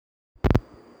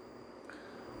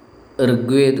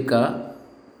ऋग्वेद का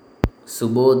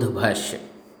सुबोध भाष्य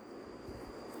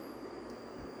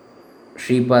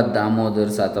श्रीपाद दामोदर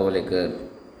सातवलेकर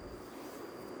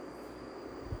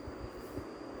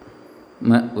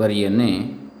वर्य ने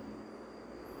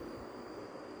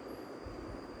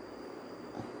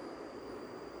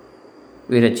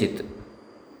विरचित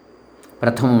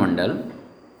प्रथम मंडल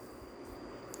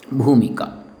भूमिका।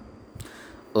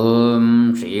 ओम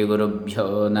श्री गुरुभ्यो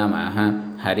नमः।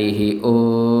 हरि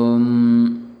ओम।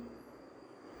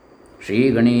 श्री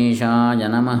गणेशाय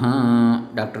नमः।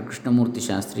 ಡಾಕ್ಟರ್ ಕೃಷ್ಣಮೂರ್ತಿ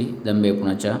ಶಾಸ್ತ್ರಿ, ದಂಬೆ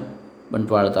ಪುಣಚ,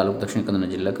 ಬಂಟ್ವಾಳ ತಾಲೂಕು, ದಕ್ಷಿಣ ಕನ್ನಡ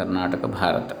ಜಿಲ್ಲೆ, ಕರ್ನಾಟಕ,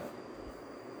 ಭಾರತ.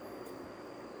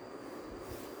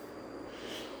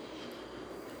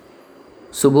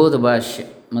 सुबोध भाष्य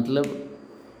मतलब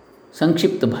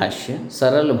संक्षिप्त भाष्य,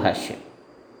 सरल भाष्य।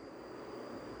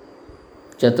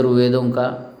 चतुर्वेदों का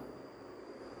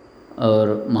और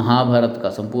महाभारत का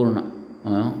संपूर्ण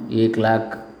 1,00,000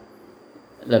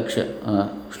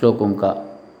 श्लोकों का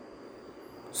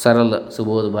सरल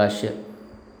सुबोध भाष्य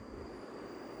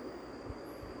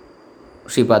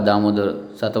श्रीपाद दामोदर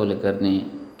सातवलेकर ने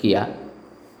किया।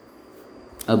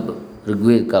 अब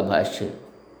ऋग्वेद का भाष्य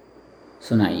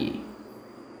सुनिए।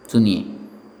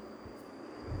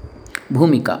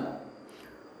 ಭೂಮಿಕಾ.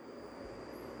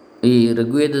 ಈ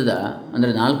ಋಗ್ವೇದದ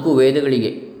ಅಂದರೆ 4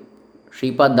 ವೇದಗಳಿಗೆ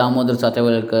ಶ್ರೀಪಾದ್ ದಾಮೋದರ್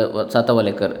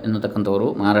ಸಾತವಲೇಕರ್ ಎನ್ನತಕ್ಕಂಥವರು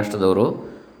ಮಹಾರಾಷ್ಟ್ರದವರು,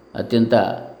 ಅತ್ಯಂತ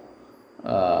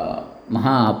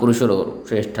ಮಹಾಪುರುಷರವರು,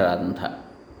 ಶ್ರೇಷ್ಠರಾದಂಥ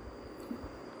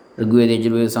ಋಗ್ವೇದ,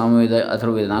 ಯಜುರ್ವೇದ, ಸಾಮವೇದ,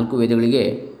 ಅಥರ್ವವೇದ 4 ವೇದಗಳಿಗೆ,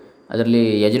 ಅದರಲ್ಲಿ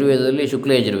ಯಜುರ್ವೇದದಲ್ಲಿ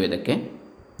ಶುಕ್ಲ ಯಜುರ್ವೇದಕ್ಕೆ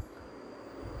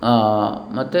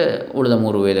ಮತ್ತು ಉಳಿದ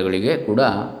 3 ವೇದಗಳಿಗೆ ಕೂಡ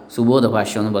ಸುಬೋಧ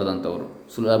ಭಾಷ್ಯವನ್ನು ಬರೆದಂಥವರು.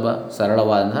 ಸುಲಭ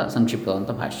ಸರಳವಾದಂಥ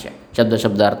ಸಂಕ್ಷಿಪ್ತವಾದಂಥ ಭಾಷ್ಯ,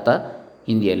 ಶಬ್ದಾರ್ಥ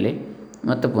ಹಿಂದಿಯಲ್ಲಿ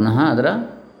ಮತ್ತು ಪುನಃ ಅದರ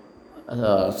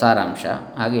ಸಾರಾಂಶ,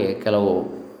 ಹಾಗೆ ಕೆಲವು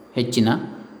ಹೆಚ್ಚಿನ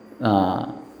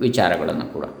ವಿಚಾರಗಳನ್ನು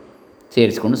ಕೂಡ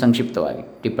ಸೇರಿಸಿಕೊಂಡು ಸಂಕ್ಷಿಪ್ತವಾಗಿ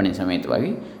ಟಿಪ್ಪಣಿ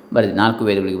ಸಮೇತವಾಗಿ 4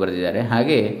 ವೇದಗಳಿಗೆ ಬರೆದಿದ್ದಾರೆ.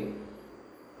 ಹಾಗೆ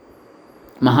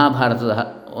ಮಹಾಭಾರತದ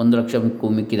 1,00,000ಕ್ಕೂ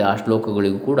ಮಿಕ್ಕಿದ ಆ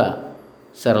ಶ್ಲೋಕಗಳಿಗೂ ಕೂಡ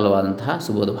ಸರಳವಾದಂತಹ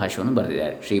ಸುಬೋಧ ಭಾಷ್ಯವನ್ನು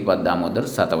ಬರೆದಿದ್ದಾರೆ ಶ್ರೀಪಾದ್ ದಾಮೋದರ್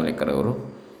ಸಾತವಲೇಕರ್ ಅವರು.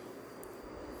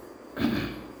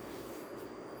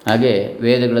 ಹಾಗೆ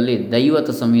ವೇದಗಳಲ್ಲಿ ದೈವತ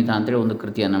ಸಂಹಿತ ಅಂತೇಳಿ ಒಂದು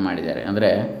ಕೃತಿಯನ್ನು ಮಾಡಿದ್ದಾರೆ.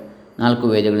 ಅಂದರೆ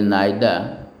 4 ವೇದಗಳಿಂದ ಆಯ್ದ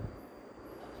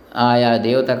ಆಯಾ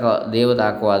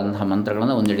ದೇವತಾಕವಾದಂತಹ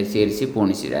ಮಂತ್ರಗಳನ್ನು ಒಂದೆಡೆ ಸೇರಿಸಿ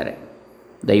ಪೂರ್ಣಿಸಿದ್ದಾರೆ.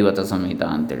 ದೈವತ ಸಂಹಿತ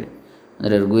ಅಂತೇಳಿ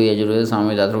ಅಂದರೆ ಋಗ್ವೇದ, ಯಜುರ್ವೇದ,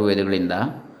 ಸಾಮವೇದ, ಅಥರ್ವವೇದಗಳಿಂದ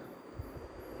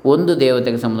ಒಂದು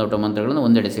ದೇವತೆಗೆ ಸಂಬಂಧಪಟ್ಟ ಮಂತ್ರಗಳನ್ನು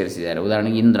ಒಂದೆಡೆ ಸೇರಿಸಿದ್ದಾರೆ.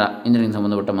 ಉದಾಹರಣೆಗೆ ಇಂದ್ರನಿಗೆ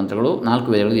ಸಂಬಂಧಪಟ್ಟ ಮಂತ್ರಗಳು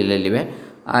 4 ವೇದಗಳಲ್ಲಿ ಎಲ್ಲೆಲ್ಲಿವೆ,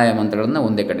 ಆಯಾ ಮಂತ್ರಗಳನ್ನು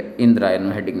ಒಂದೇ ಕಡೆ ಇಂದ್ರ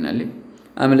ಎನ್ನುವ ಹೆಡ್ಡಿಂಗ್ನಲ್ಲಿ.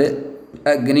 ಆಮೇಲೆ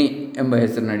ಅಗ್ನಿ ಎಂಬ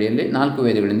ಹೆಸರಿನಡಿಯಲ್ಲಿ 4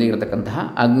 ವೇದಗಳಿಂದ ಇರತಕ್ಕಂತಹ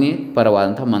ಅಗ್ನಿ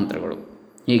ಪರವಾದಂತಹ ಮಂತ್ರಗಳು,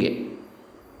 ಹೀಗೆ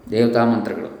ದೇವತಾ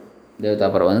ಮಂತ್ರಗಳು,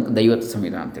 ದೇವತಾಪರವಾದ ದೈವತ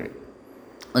ಸಂಹಿತ ಅಂತೇಳಿ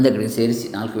ಒಂದೇ ಕಡೆಗೆ ಸೇರಿಸಿ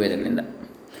 4 ವೇದಗಳಿಂದ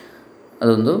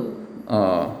ಅದೊಂದು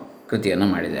ಕೃತಿಯನ್ನು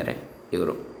ಮಾಡಿದ್ದಾರೆ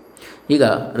ಇವರು. ಈಗ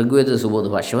ಋಗ್ವೇದದ ಸುಬೋಧ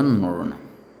ಭಾಷ್ಯವನ್ನು ನೋಡೋಣ.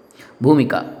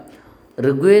 भूमिका.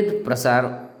 ऋग्वेद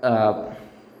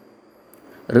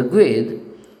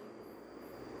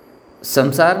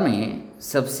संसार में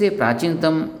सबसे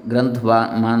प्राचीनतम ग्रंथ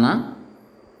माना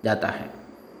जाता है.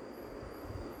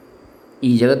 ಈ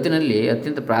ಜಗತ್ತಿನಲ್ಲಿ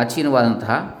ಅತ್ಯಂತ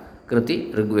ಪ್ರಾಚೀನವಾದಂತಹ ಕೃತಿ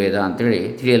ಋಗ್ವೇದ ಅಂತೇಳಿ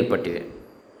ತಿಳಿಯಲ್ಪಟ್ಟಿದೆ.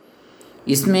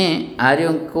 इसमें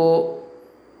आर्यों को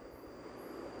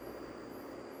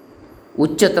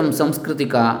उच्चतम संस्कृति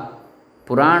का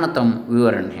पुराणतम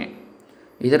विवरण है.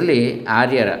 ಇದರಲ್ಲಿ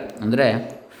ಆರ್ಯರ ಅಂದರೆ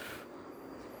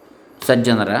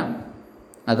ಸಜ್ಜನರ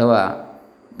ಅಥವಾ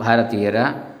ಭಾರತೀಯರ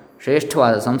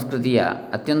ಶ್ರೇಷ್ಠವಾದ ಸಂಸ್ಕೃತಿಯ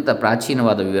ಅತ್ಯಂತ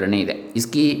ಪ್ರಾಚೀನವಾದ ವಿವರಣೆ ಇದೆ.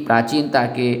 ಇಸ್ಕಿ ಪ್ರಾಚೀನತಾ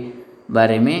ಕೆ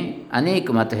ಬಾರೆ ಮೇ ಅನೇಕ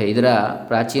ಮತ ಹೈ. ಇದರ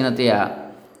ಪ್ರಾಚೀನತೆಯ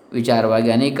ವಿಚಾರವಾಗಿ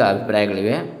ಅನೇಕ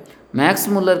ಅಭಿಪ್ರಾಯಗಳಿವೆ. ಮ್ಯಾಕ್ಸ್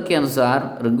ಮುಲ್ಲರ್ ಕೆ ಅನುಸಾರ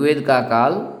ಋಗ್ವೇದ ಕಾ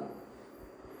ಕಾಲ್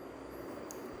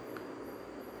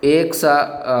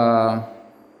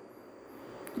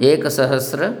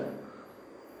 1,200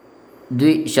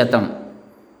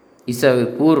 ईस्वी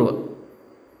पूर्व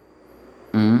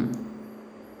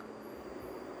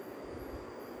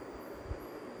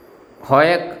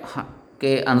हॉयक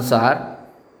के अनुसार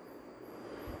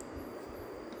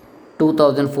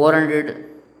 2,400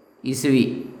 ईस्वी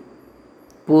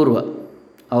पूर्व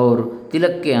और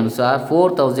तिलक के अनुसार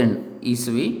 4,000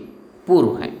 ईस्वी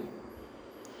पूर्व हैं.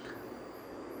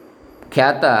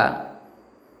 ख्यात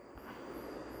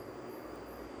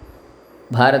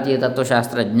ಭಾರತೀಯ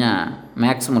ತತ್ವಶಾಸ್ತ್ರಜ್ಞ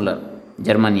ಮ್ಯಾಕ್ಸ್ ಮುಲ್ಲರ್,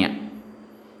 ಜರ್ಮನಿಯ,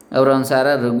 ಅವರ ಅನುಸಾರ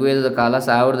ಋಗ್ವೇದದ ಕಾಲ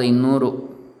 1200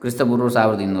 ಕ್ರಿಸ್ತಪೂರ್ವ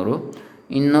 1200.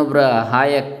 ಇನ್ನೊಬ್ಬರ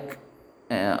ಹಾಯ್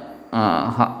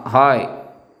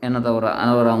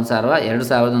ಅವರ ಅನುಸಾರ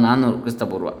 2400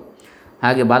 ಕ್ರಿಸ್ತಪೂರ್ವ.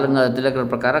 ಹಾಗೆ ಬಾಲಗಂಗಾಧರ ತಿಲಕರ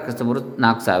ಪ್ರಕಾರ ಕ್ರಿಸ್ತಪೂರ್ವ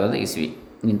 4000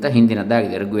 ಇಸ್ವಿಗಿಂತ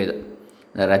ಹಿಂದಿನದ್ದಾಗಿದೆ ಋಗ್ವೇದ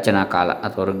ರಚನಾ ಕಾಲ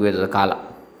ಅಥವಾ ಋಗ್ವೇದದ ಕಾಲ.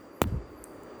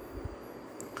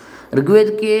 ऋग्वेद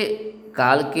के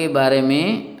काल के बारे में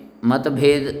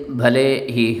मतभेद भले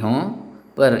ही हों,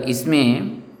 पर इसमें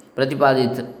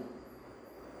प्रतिपादित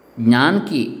ज्ञान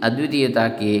की अद्वितीयता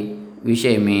के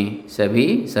विषय में सभी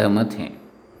सहमत हैं.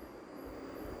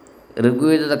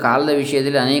 ಋಗ್ವೇದದ ಕಾಲದ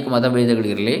ವಿಷಯದಲ್ಲಿ ಅನೇಕ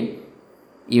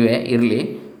ಇರಲಿ,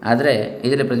 ಆದರೆ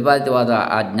ಇದರಲ್ಲಿ ಪ್ರತಿಪಾದಿತವಾದ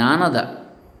ಆ ಜ್ಞಾನದ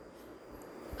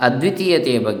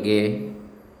ಅದ್ವಿತೀಯತೆಯ ಬಗ್ಗೆ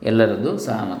ಎಲ್ಲರದ್ದು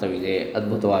ಸಹಮತವಿದೆ,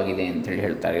 ಅದ್ಭುತವಾಗಿದೆ ಅಂತೇಳಿ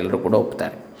ಹೇಳ್ತಾರೆ, ಎಲ್ಲರೂ ಕೂಡ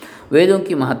ಒಪ್ತಾರೆ. वेदों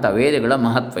की महत्ता, ವೇದಗಳ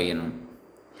ಮಹತ್ವ ಏನು?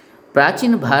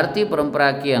 प्राचीन भारतीय परंपरा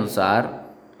के अनुसार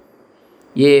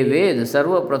ये वेद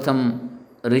सर्वप्रथम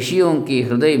ಋಷಿयों की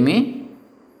हृदय में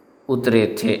उतरे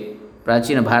थे.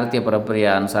 ಪ್ರಾಚೀನ ಭಾರತೀಯ ಪರಂಪರೆಯ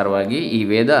ಅನುಸಾರವಾಗಿ ಈ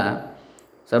ವೇದ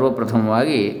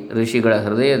ಸರ್ವಪ್ರಥಮವಾಗಿ ಋಷಿಗಳ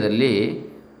ಹೃದಯದಲ್ಲಿ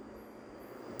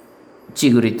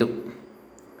ಚಿಗುರಿತು,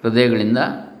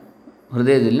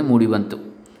 ಹೃದಯದಲ್ಲಿ ಮೂಡಿಬಂತು.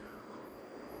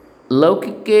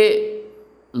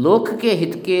 लोक के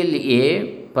हित के लिए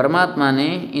परमात्मा ने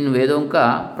इन वेदों का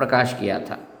प्रकाश किया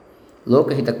था.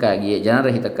 ಲೋಕಹಿತಕ್ಕಾಗಿಯೇ, ಜನರ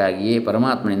ಹಿತಕ್ಕಾಗಿಯೇ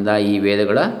ಪರಮಾತ್ಮನಿಂದ ಈ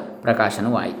ವೇದಗಳ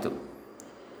ಪ್ರಕಾಶನವಾಯಿತು.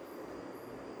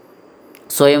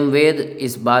 स्वयं वेद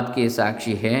इस बात के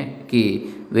साक्षी है कि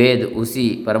वेद उसी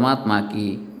परमात्मा की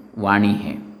वाणी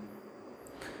है.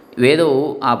 ವೇದವು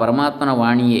ಆ ಪರಮಾತ್ಮನ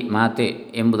ವಾಣಿಯೇ, ಮಾತೆ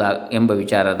ಎಂಬ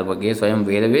ವಿಚಾರದ ಬಗ್ಗೆ ಸ್ವಯಂ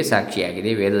ವೇದವೇ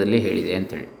ಸಾಕ್ಷಿಯಾಗಿದೆ, ವೇದದಲ್ಲಿ ಹೇಳಿದೆ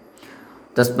ಅಂತೇಳಿ.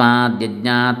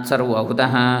 ತಸ್ಮಾದ್ಯಜ್ಞಾತ್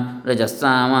ಸರ್ವಹುತಃ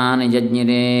ರಜಸ್ಸಾಮಾನಿ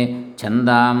ಜಜ್ಞಿರೆ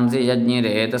ಛಂದಾಂಸಿ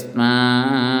ಜಜ್ಞಿರೆ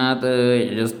ತಸ್ಮಾತ್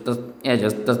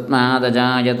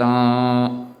ಯಜಸ್ತಸ್ಮಾದಜಾಯತ.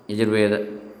 ಯಜುರ್ವೇದ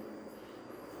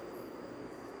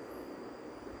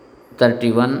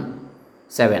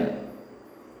 31:7,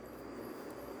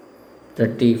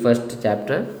 31st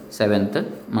ಚಾಪ್ಟರ್ 7th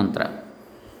ಮಂತ್ರ,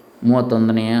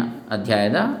 31ನೆಯ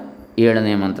ಅಧ್ಯಾಯದ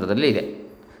 7ನೇ ಮಂತ್ರದಲ್ಲಿ ಇದೆ.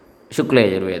 ಶುಕ್ಲ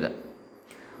ಯಜುರ್ವೇದ.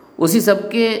 उसी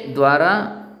सबके द्वारा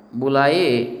बुलाए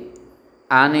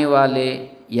आने वाले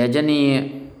यजनीय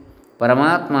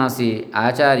परमात्मा से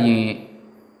आचार्य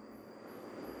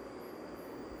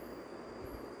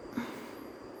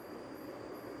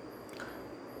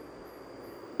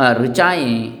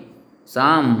ऋचाएँ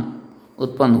साम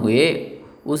उत्पन्न हुए,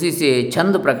 उसी से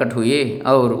छंद प्रकट हुए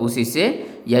और उसी से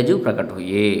यजु प्रकट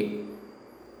हुए.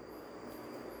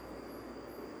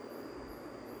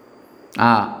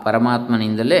 ಆ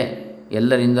ಪರಮಾತ್ಮನಿಂದಲೇ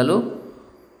ಎಲ್ಲರಿಂದಲೂ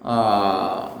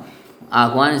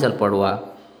ಆಹ್ವಾನಿಸಲ್ಪಡುವ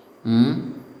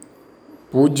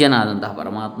ಪೂಜ್ಯನಾದಂತಹ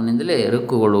ಪರಮಾತ್ಮನಿಂದಲೇ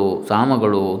ಋಕ್ಕುಗಳು,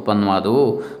 ಸಾಮಗಳು ಉತ್ಪನ್ನವಾದವು.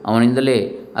 ಅವನಿಂದಲೇ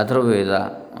ಅಥರ್ವವೇದ,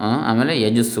 ಆಮೇಲೆ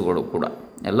ಯಜಸ್ಸುಗಳು ಕೂಡ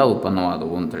ಎಲ್ಲ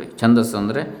ಉತ್ಪನ್ನವಾದವು ಅಂತೇಳಿ. ಛಂದಸ್ಸು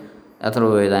ಅಂದರೆ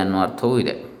ಅಥರ್ವವೇದ ಎನ್ನುವ ಅರ್ಥವೂ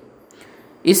ಇದೆ.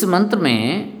 ಇಸ್ ಮಂತ್ರ ಮೇ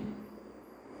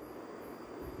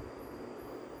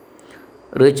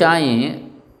ऋचाएँ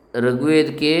ऋग्वेद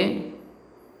के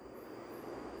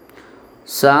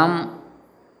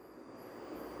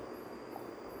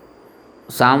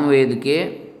सामवेद के,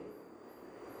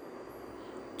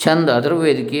 छंद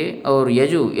अथर्ववेद के और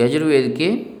यजुर्वेद के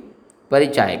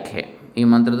ಪರಿಚಾಯಕ ಹೇ. ಈ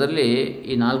ಮಂತ್ರದಲ್ಲಿ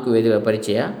ಈ 4 ವೇದಗಳ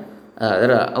ಪರಿಚಯ,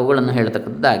 ಅವುಗಳನ್ನು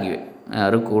ಹೇಳ್ತಕ್ಕಂಥದ್ದಾಗಿವೆ.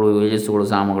 ಋಕ್ಕುಗಳು, ಯಜಸ್ಸುಗಳು,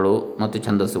 ಸಾಮಗಳು ಮತ್ತು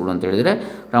ಛಂದಸ್ಸುಗಳು ಅಂತ ಹೇಳಿದರೆ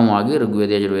ಕ್ರಮವಾಗಿ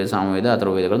ಋಗ್ವೇದ, ಯಜುರ್ವೇದ, ಸಾಮವೇದ,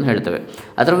 ಅಥರ್ವವೇದಗಳನ್ನು ಹೇಳ್ತವೆ.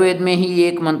 ಅಥರ್ವವೇದ में ही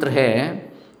एक मंत्र है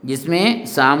जिसमें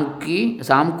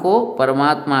साम को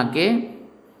परमात्मा के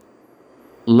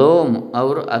लोम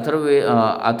और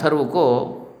अथर्व को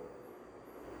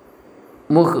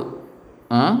मुख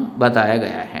बताया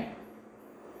गया है.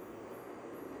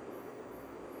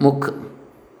 ಮುಖ್.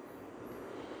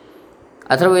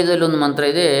 ಅಥರ್ವವೇದದಲ್ಲಿ ಒಂದು ಮಂತ್ರ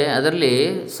ಇದೆ, ಅದರಲ್ಲಿ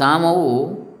ಸಾಮವು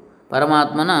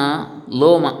ಪರಮಾತ್ಮನ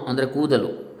ಲೋಮ ಅಂದರೆ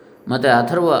ಕೂದಲು, ಮತ್ತು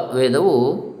ಅಥರ್ವ ವೇದವು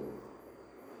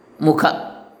ಮುಖ,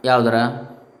 ಯಾವುದರ?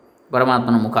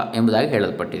 ಪರಮಾತ್ಮನ ಮುಖ ಎಂಬುದಾಗಿ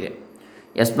ಹೇಳಲ್ಪಟ್ಟಿದೆ.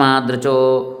 ಯಸ್ಮಾದೃಚೋ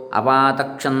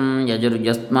ಅಪಾತಕ್ಷನ್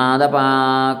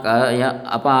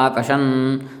ಅಪಾಕಶನ್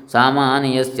ಸಾಮಾನಿ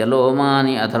ಯಸ್ಯ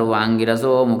ಲೋಮಾನಿ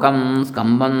ಅಥರ್ವಾಂಗಿರಸೋ ಮುಖಂ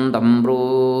ಸ್ಕಂಭಂ ತಂ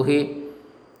ಬ್ರೂಹಿ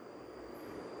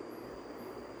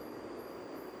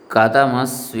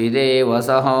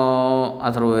कतमस्विदेवसः.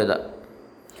 अथर्ववेद.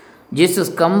 जिस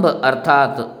स्कंभ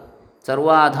अर्थात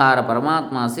सर्वाधार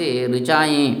परमात्मा से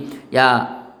ऋचाएँ या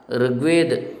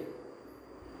ऋग्वेद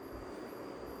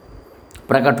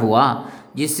प्रकट हुआ,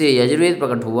 जिससे यजुर्वेद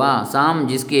प्रकट हुआ, साम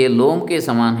जिसके लोम के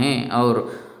समान है और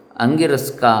अंगिरस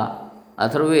का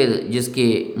अथर्ववेद जिसके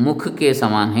मुख के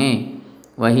समान है,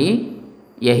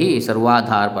 यही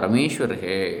सर्वाधार परमेश्वर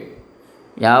है.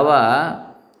 ಯಾವ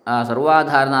ಆ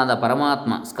ಸರ್ವಾಧಾರನಾದ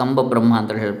ಪರಮಾತ್ಮ ಸ್ಕಂಭ ಬ್ರಹ್ಮ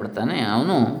ಅಂತ ಹೇಳ್ಬಿಡ್ತಾನೆ,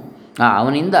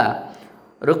 ಅವನಿಂದ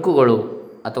ಋಕ್ಕುಗಳು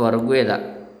ಅಥವಾ ಋಗ್ವೇದ,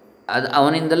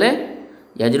 ಅವನಿಂದಲೇ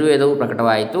ಯಜುರ್ವೇದವು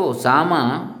ಪ್ರಕಟವಾಯಿತು. ಸಾಮ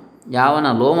ಯಾವನ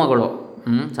ಲೋಮಗಳು,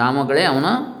 ಸಾಮಗಳೇ ಅವನ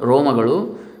ರೋಮಗಳು.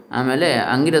 ಆಮೇಲೆ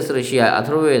ಅಂಗಿರಸ ಋಷಿಯ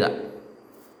ಅಥರ್ವವೇದ,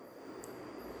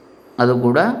 ಅದು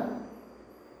ಕೂಡ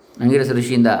ಅಂಗಿರಸ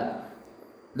ಋಷಿಯಿಂದ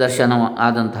ದರ್ಶನ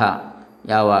ಆದಂತಹ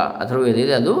ಯಾವ ಅಥರ್ವವೇದ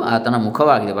ಇದೆ ಅದು ಆತನ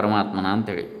ಮುಖವಾಗಿದೆ ಪರಮಾತ್ಮನ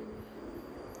ಅಂತೇಳಿ.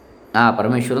 ಆ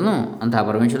ಪರಮೇಶ್ವರನು ಅಂತಹ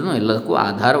ಪರಮೇಶ್ವರನು ಎಲ್ಲದಕ್ಕೂ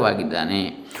ಆಧಾರವಾಗಿದ್ದಾನೆ.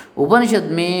 ಉಪನಿಷದ್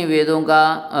में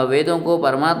वेदों को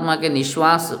परमात्मा के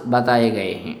निश्वास बताए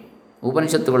गए हैं.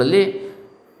 ಉಪನಿಷತ್ತುಗಳಲ್ಲಿ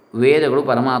ವೇದಗಳು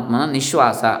ಪರಮಾತ್ಮನ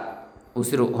ನಿಶ್ವಾಸ,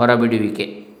 ಉಸಿರು ಹೊರಬಿಡುವಿಕೆ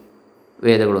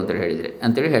ವೇದಗಳು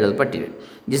ಅಂತೇಳಿ ಹೇಳಲ್ಪಟ್ಟಿವೆ.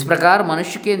 जिस प्रकार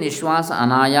मनुष्य के निश्वास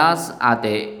अनायास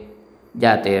आते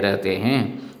जाते रहते हैं,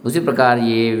 उसी प्रकार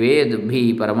ये वेद भी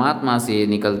परमात्मा से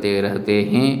निकलते रहते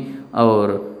हैं और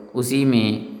उसी में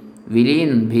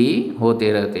ವಿಲೀನ್ ಭಿ ಹೋತೆ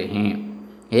रहते हैं.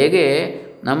 ಹೇಗೆ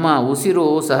ನಮ್ಮ ಉಸಿರು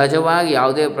ಸಹಜವಾಗಿ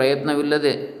ಯಾವುದೇ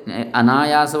ಪ್ರಯತ್ನವಿಲ್ಲದೆ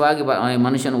ಅನಾಯಾಸವಾಗಿ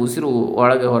ಮನುಷ್ಯನ ಉಸಿರು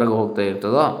ಒಳಗೆ ಹೊರಗೆ ಹೋಗ್ತಾ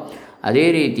ಇರ್ತದೋ, ಅದೇ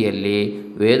ರೀತಿಯಲ್ಲಿ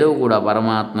ವೇದವು ಕೂಡ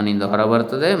ಪರಮಾತ್ಮನಿಂದ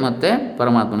ಹೊರಬರ್ತದೆ ಮತ್ತು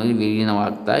ಪರಮಾತ್ಮನಲ್ಲಿ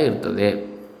ವಿಲೀನವಾಗ್ತಾ ಇರ್ತದೆ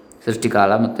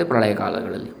ಸೃಷ್ಟಿಕಾಲ ಮತ್ತು ಪ್ರಳಯ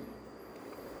ಕಾಲಗಳಲ್ಲಿ.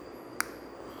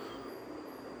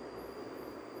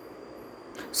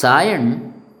 सायण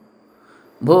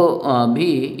भी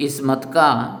इस मत का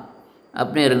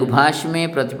अपने ಋಗ್ಭಾಷ್ಯ में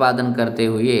प्रतिपादन करते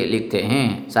हुए लिखते हैं.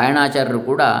 ಸಾಯಣಾಚಾರ್ಯರು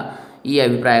ಕೂಡ ಈ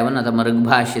ಅಭಿಪ್ರಾಯವನ್ನು ತಮ್ಮ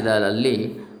ಋಗ್ಭಾಷ್ಯದಲ್ಲಿ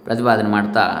ಪ್ರತಿಪಾದನೆ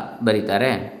ಮಾಡ್ತಾ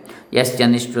ಬರೀತಾರೆ. ಯಶ್ಚ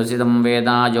ನಿಶ್ವಸಿತಂ ವೇದ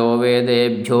ಜೋ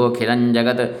ವೇದೇಭ್ಯೋಖಿಲಂ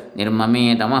ಜಗತ್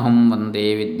ನಿರ್ಮಮೇತಮಹಂ ವಂದೇ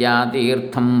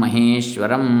ವಿದ್ಯಾತೀರ್ಥಂ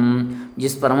ಮಹೇಶ್ವರಂ.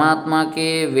 जिस परमात्मा के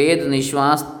वेद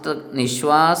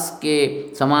निश्वास के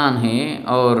समान हैं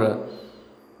और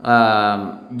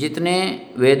जितने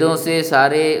वेदों से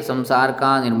सारे संसार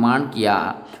का निर्माण किया,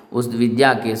 उस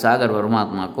विद्या के सागर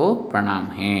परमात्मा को प्रणाम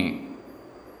है.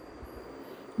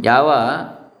 ಯಾವ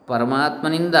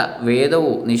ಪರಮಾತ್ಮನಿಂದ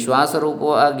ವೇದವು ನಿಶ್ವಾಸ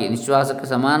ರೂಪವಾಗಿ ನಿಶ್ವಾಸಕ್ಕೆ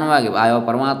ಸಮಾನವಾಗಿ ಯಾವ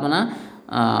ಪರಮಾತ್ಮನ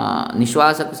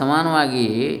ನಿಶ್ವಾಸಕ್ಕೆ ಸಮಾನವಾಗಿ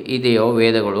ಇದೆಯೋ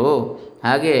ವೇದಗಳು,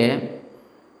 ಹಾಗೆ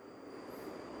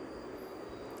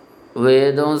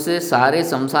ವೇದೋಂಸೆ ಸಾರೇ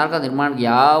ಸಂಸಾರಕ ನಿರ್ಮಾಣ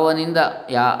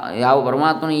ಯಾವ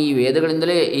ಪರಮಾತ್ಮನು ಈ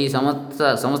ವೇದಗಳಿಂದಲೇ ಈ ಸಮಸ್ತ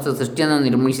ಸೃಷ್ಟಿಯನ್ನು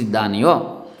ನಿರ್ಮಿಸಿದ್ದಾನೆಯೋ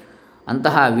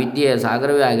ಅಂತಹ ವಿದ್ಯೆಯ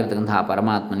ಸಾಗರವೇ ಆಗಿರತಕ್ಕಂತಹ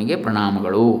ಪರಮಾತ್ಮನಿಗೆ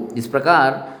ಪ್ರಣಾಮಗಳು. ಇಸ್ ಪ್ರಕಾರ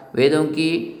ವೇದೋं की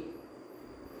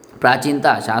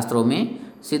प्राचीनता शास्त्रों में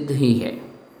सिद्ध की है.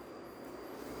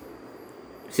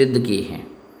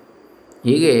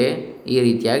 ಹೀಗೆ ಈ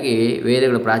ರೀತಿಯಾಗಿ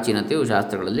ವೇದಗಳ ಪ್ರಾಚೀನತೆಯು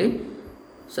ಶಾಸ್ತ್ರಗಳಲ್ಲಿ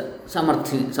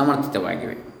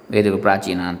ಸಮರ್ಥಿತವಾಗಿವೆ. ವೇದಗಳು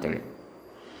ಪ್ರಾಚೀನ ಅಂತೇಳಿ.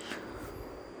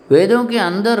 वेदों के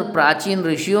अंदर प्राचीन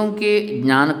ऋषियों के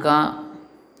ज्ञान का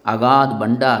अगाध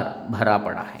भंडार भरा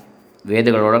पड़ा है.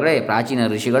 ವೇದಗಳೊಳಗಡೆ ಪ್ರಾಚೀನ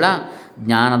ಋಷಿಗಳ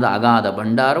ಜ್ಞಾನದ ಅಗಾಧ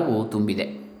ಭಂಡಾರವು ತುಂಬಿದೆ.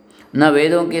 ನ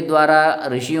ವೇದೋं के द्वारा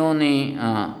ऋषियों ने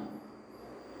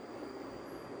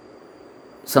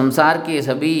संसार के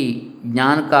सभी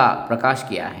ज्ञान का प्रकाश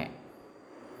किया है.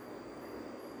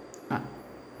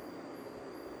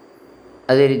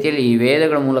 ಅದೇ ರೀತಿಯಲ್ಲಿ ಈ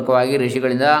ವೇದಗಳ ಮೂಲಕವಾಗಿ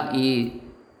ಋಷಿಗಳಿಂದ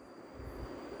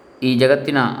ಈ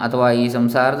ಜಗತ್ತಿನ ಅಥವಾ ಈ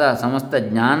ಸಂಸಾರದ ಸಮಸ್ತ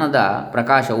ಜ್ಞಾನದ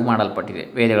ಪ್ರಕಾಶವು ಮಾಡಲ್ಪಟ್ಟಿದೆ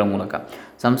ವೇದಗಳ ಮೂಲಕ.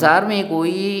 ಸಂಸಾರ ಮೇ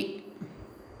ಕೋಯಿ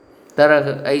तरह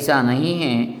ऐसा नहीं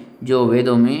है जो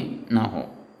ವೇದೋ ಮೇ ನ ಹೋ.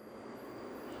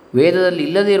 ವೇದದಲ್ಲಿ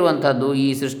ಇಲ್ಲದೇ ಇರುವಂಥದ್ದು ಈ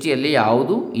ಸೃಷ್ಟಿಯಲ್ಲಿ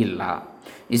ಯಾವುದೂ ಇಲ್ಲ.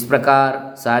 ಇಸ್ ಪ್ರಕಾರ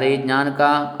ಸಾರೇ ಜ್ಞಾನ ಕಾ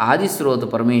ಆದಿಸ್ರೋತ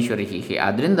ಪರಮೇಶ್ವರ ಹಿ ಹೇ.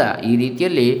 ಆದ್ದರಿಂದ ಈ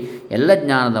ರೀತಿಯಲ್ಲಿ ಎಲ್ಲ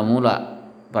ಜ್ಞಾನದ ಮೂಲ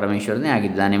ಪರಮೇಶ್ವರನೇ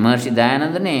ಆಗಿದ್ದಾನೆ. ಮಹರ್ಷಿ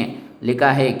ದಯಾನಂದನೇ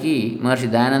ಲಿಖಾ ಹೇ ಕಿ, ಮಹರ್ಷಿ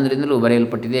ದಯಾನಂದರಿಂದಲೂ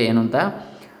ಬರೆಯಲ್ಪಟ್ಟಿದೆ ಏನು ಅಂತ,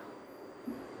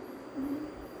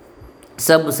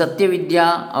 सब सत्य विद्या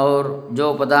और जो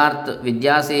पदार्थ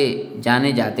विद्या से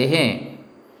जाने जाते हैं,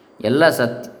 ಎಲ್ಲ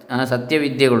ಸತ್ಯ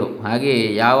ವಿದ್ಯೆಗಳು ಹಾಗೆ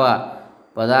ಯಾವ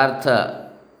ಪದಾರ್ಥ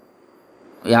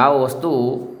ಯಾವ ವಸ್ತು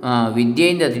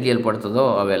ವಿದ್ಯೆಯಿಂದ ತಿಳಿಯಲ್ಪಡ್ತದೋ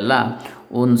ಅವೆಲ್ಲ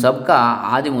ಉನ್ ಸಬ್ಕ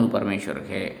ಆದಿಮೂಲ ಪರಮೇಶ್ವರ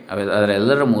ಹೇ.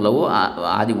 ಅದರೆಲ್ಲರ ಮೂಲವು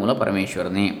ಆದಿಮೂಲ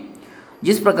ಪರಮೇಶ್ವರನೇ.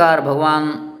 ಜಿಸ್ ಪ್ರಕಾರ ಭಗವಾನ್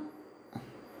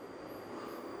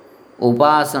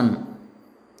उपासन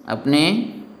अपने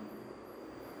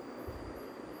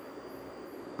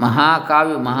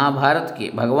महाकाव्य महाभारत के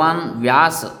भगवान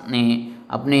व्यास ने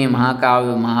अपने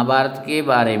महाकाव्य महाभारत के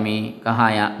बारे में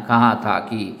कहा था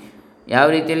कि ಯಾವ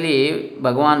ರೀತಿಯಲ್ಲಿ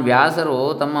ಭಗವಾನ್ ವ್ಯಾಸರು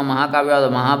ತಮ್ಮ ಮಹಾಕಾವ್ಯವಾದ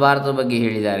ಮಹಾಭಾರತದ ಬಗ್ಗೆ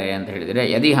ಹೇಳಿದ್ದಾರೆ ಅಂತ ಹೇಳಿದರೆ,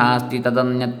 ಯದಿ ಹಾಸ್ತಿ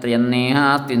ತದನ್ಯತ್ರ ಯನ್ನೇಹ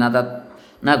ಹಾಸ್ತಿ ನ ತತ್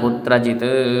ನ ಕುತ್ರಚಿತ್.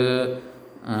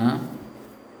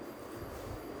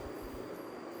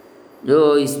 जो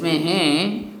इसमें हैं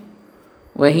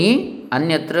वही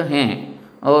अन्यत्र हैं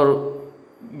और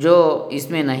जो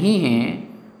इसमें नहीं हैं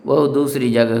वह दूसरी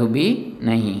जगह भी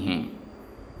नहीं हैं.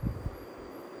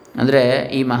 ಅಂದರೆ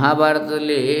ಈ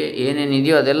ಮಹಾಭಾರತದಲ್ಲಿ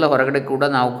ಏನೇನಿದೆಯೋ ಅದೆಲ್ಲ ಹೊರಗಡೆ ಕೂಡ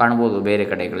ನಾವು ಕಾಣ್ಬೋದು ಬೇರೆ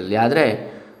ಕಡೆಗಳಲ್ಲಿ, ಆದರೆ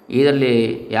ಇದರಲ್ಲಿ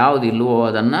ಯಾವುದಿಲ್ವೋ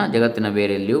ಅದನ್ನು ಜಗತ್ತಿನ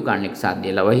ಬೇರೆಯಲ್ಲಿಯೂ ಕಾಣಲಿಕ್ಕೆ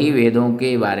ಸಾಧ್ಯ ಇಲ್ಲ. ವಹಿ ವೇದೋಂ ಕೆ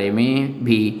ಬಾರೆ ಮೇ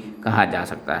ಭಿ ಕಹಾ ಜಾ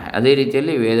ಸಕ್ತಾ ಹೈ. ಅದೇ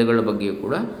ರೀತಿಯಲ್ಲಿ ವೇದಗಳ ಬಗ್ಗೆಯೂ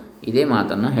ಕೂಡ ಇದೇ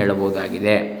ಮಾತನ್ನು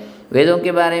ಹೇಳಬಹುದಾಗಿದೆ. ವೇದೋಂ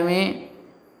ಕೆ ಬಾರೆ ಮೇ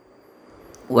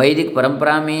ವೈದಿಕ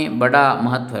ಪರಂಪರಾ ಮೇ ಬಡಾ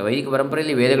ಮಹತ್ವ. ವೈದಿಕ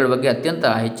ಪರಂಪರೆಯಲ್ಲಿ ವೇದಗಳ ಬಗ್ಗೆ ಅತ್ಯಂತ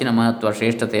ಹೆಚ್ಚಿನ ಮಹತ್ವ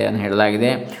ಶ್ರೇಷ್ಠತೆಯನ್ನು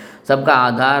ಹೇಳಲಾಗಿದೆ. ಸಬ್ಕಾ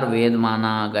ಆಧಾರ್ ವೇದ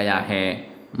ಮಾನಾ ಗಯಾ ಹೈ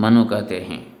ಮನು ಕಹತೆ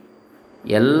ಹೈ.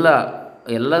 ಎಲ್ಲ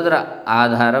ಎಲ್ಲದರ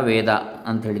ಆಧಾರ ವೇದ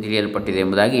ಅಂತ ಹೇಳಿ ತಿಳಿಯಲ್ಪಟ್ಟಿದೆ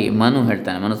ಎಂಬುದಾಗಿ ಮನು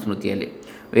ಹೇಳ್ತಾನೆ ಮನುಸ್ಮೃತಿಯಲ್ಲಿ.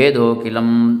 ವೇದೋಖಿಲೋ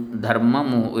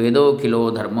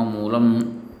ಧರ್ಮ ಮೂಲಂ,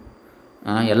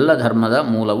 ಎಲ್ಲ ಧರ್ಮದ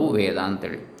ಮೂಲವು ವೇದ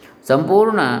ಅಂತೇಳಿ.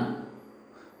 ಸಂಪೂರ್ಣ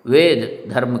ವೇದ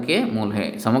ಧರ್ಮಕ್ಕೆ ಮೂಲ ಹೇ,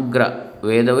 ಸಮಗ್ರ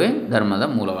ವೇದವೇ ಧರ್ಮದ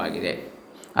ಮೂಲವಾಗಿದೆ.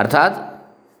 ಅರ್ಥಾತ್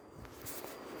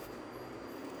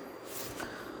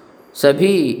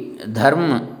ಸಭಿ ಧರ್ಮ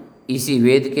ಇಸಿ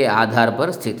ವೇದ ಕೆ ಆಧಾರ ಪರ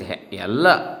ಸ್ಥಿತ ಹೇ. ಎಲ್ಲ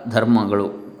ಧರ್ಮಗಳು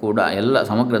ಕೂಡ, ಎಲ್ಲ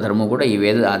ಸಮಗ್ರ ಧರ್ಮವು ಕೂಡ ಈ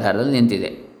ವೇದದ ಆಧಾರದಲ್ಲಿ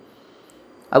ನಿಂತಿದೆ.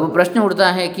 ಅವು ಪ್ರಶ್ನೆ ಉಡ್ತಾ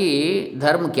ಹೇ ಕಿ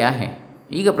ಧರ್ಮ ಕ್ಯಾ ಹೇ.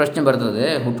 ಈಗ ಪ್ರಶ್ನೆ ಬರ್ತದೆ,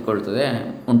 ಹುಟ್ಟುಕೊಳ್ತದೆ,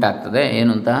 ಉಂಟಾಗ್ತದೆ.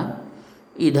 ಏನು ಅಂತ,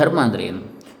 ಈ ಧರ್ಮ ಅಂದರೆ ಏನು?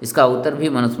 ಇಸ್ಕಾ ಉತ್ತರ ಭೀ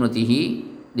ಮನುಸ್ಮೃತಿ ಹಿ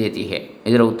ದೇತಿ ಹೇ.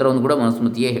 ಇದರ ಉತ್ತರವನ್ನು ಕೂಡ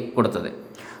ಮನುಸ್ಮೃತಿಯೇ ಕೊಡ್ತದೆ.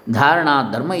 ಧಾರಣ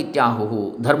ಧರ್ಮ ಇತ್ಯಾಹು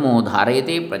ಧರ್ಮೋ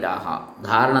ಧಾರಯತೆ ಪ್ರಜಾ.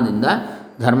 ಧಾರಣದಿಂದ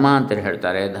ಧರ್ಮ ಅಂತೇಳಿ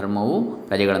ಹೇಳ್ತಾರೆ. ಧರ್ಮವು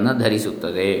ಪ್ರಜೆಗಳನ್ನು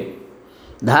ಧರಿಸುತ್ತದೆ.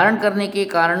 ಧಾರಣ ಕರ್ನೆಗೆ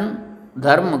ಕಾರಣ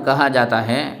ಧರ್ಮ ಕಹ ಜಾತಾ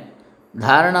ಹೇ.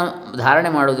 ಧಾರಣೆ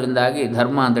ಮಾಡೋದ್ರಿಂದಾಗಿ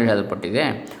ಧರ್ಮ ಅಂತೇಳಿ ಹೇಳಲ್ಪಟ್ಟಿದೆ.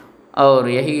 ಅವ್ರು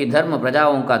ಯಹಿ ಧರ್ಮ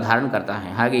ಪ್ರಜಾओं का ಧಾರಣ ಕರ್ತಾ ಹೇ.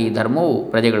 ಹಾಗೆ ಈ ಧರ್ಮವು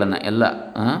ಪ್ರಜೆಗಳನ್ನು, ಎಲ್ಲ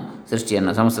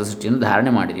ಸೃಷ್ಟಿಯನ್ನು, ಸಮಸ್ತ ಸೃಷ್ಟಿಯನ್ನು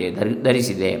ಧಾರಣೆ ಮಾಡಿದೆ,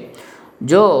 ಧರಿಸಿದೆ.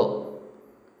 ಜೋ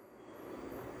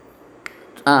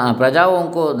प्रजाओं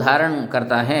को धारण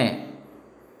करता है,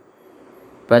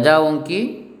 प्रजाओं की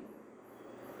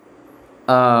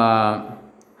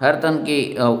हर तन की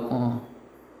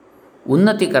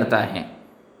उन्नति करता है.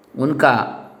 उनका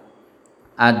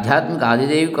आध्यात्मिक,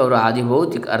 आदिदैविक और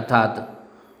आदिभौतिक अर्थात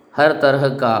हर तरह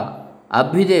का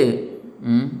अभ्युदय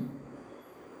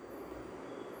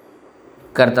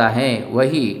करता है,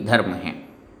 वही धर्म है.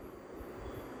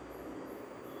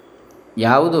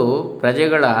 ಯಾವುದು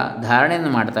ಪ್ರಜೆಗಳ ಧಾರಣೆಯನ್ನು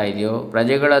ಮಾಡ್ತಾ ಇದೆಯೋ,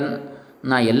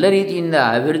 ಪ್ರಜೆಗಳನ್ನು ಎಲ್ಲ ರೀತಿಯಿಂದ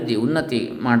ಅಭಿವೃದ್ಧಿ, ಉನ್ನತಿ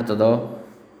ಮಾಡ್ತದೋ,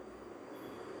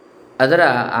 ಅದರ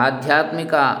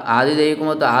ಆಧ್ಯಾತ್ಮಿಕ, ಆದಿದೈವಿಕ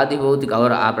ಮತ್ತು ಆದಿಭೌತಿಕ,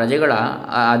 ಅವರ ಆ ಪ್ರಜೆಗಳ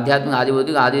ಆಧ್ಯಾತ್ಮಿಕ,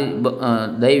 ಆದಿಭೌತಿಕ,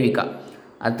 ದೈವಿಕ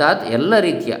ಅರ್ಥಾತ್ ಎಲ್ಲ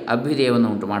ರೀತಿಯ ಅಭ್ಯುದಯವನ್ನು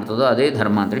ಉಂಟು ಮಾಡ್ತದೋ ಅದೇ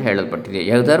ಧರ್ಮ ಅಂತೇಳಿ ಹೇಳಲ್ಪಟ್ಟಿದೆ.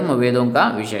 ಯಹ ಧರ್ಮ ವೇದೋಂಕ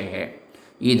ವಿಷಯ ಹೇ.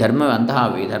 ಈ ಧರ್ಮವೇ, ಅಂತಹ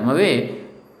ಧರ್ಮವೇ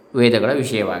ವೇದಗಳ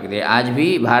ವಿಷಯವಾಗಿದೆ. आज भी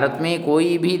भारत में कोई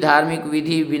भी धार्मिक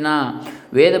विधि बिना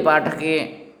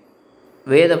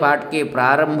ವೇದ ಪಾಠಕ್ಕೆ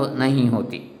ಪ್ರಾರಂಭ ನಹಿ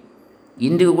ಹೋತಿ.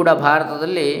 ಇಂದಿಗೂ ಕೂಡ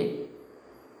ಭಾರತದಲ್ಲಿ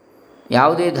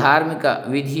ಯಾವುದೇ ಧಾರ್ಮಿಕ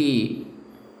ವಿಧಿ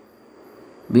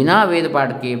ಬಿನಾ ವೇದ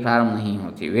ಪಾಠಕ್ಕೆ ಪ್ರಾರಂಭ ನಹಿ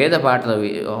ಹೋತಿ. ವೇದ ಪಾಠದ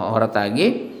ಹೊರತಾಗಿ,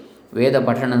 ವೇದ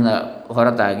ಪಠಣದ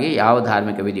ಹೊರತಾಗಿ ಯಾವ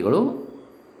ಧಾರ್ಮಿಕ ವಿಧಿಗಳು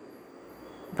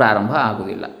ಪ್ರಾರಂಭ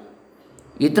ಆಗುವುದಿಲ್ಲ.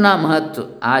 ಇತನಾ ಮಹತ್ವ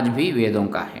ಆಜ್ ಭಿ ವೇದೋಂ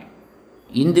ಕಾ ಹೈ.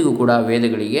 ಇಂದಿಗೂ ಕೂಡ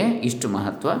ವೇದಗಳಿಗೆ ಇಷ್ಟು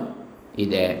ಮಹತ್ವ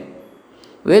ಇದೆ.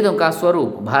 वेदों का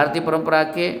स्वरूप भारतीय परंपरा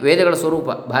के, वेदಗಳ ಸ್ವರೂಪ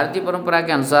भारतीय परंपरा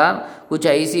के अनुसार कुछ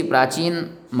ऐसी प्राचीन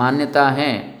मान्यता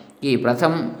है कि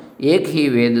प्रथम एक ही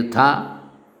वेद था,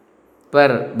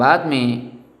 पर बाद में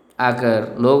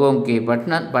आकर लोगों के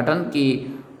पठन की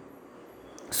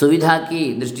सुविधा की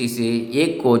दृष्टि से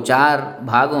एक को 4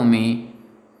 भागों में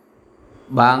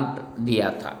बांट दिया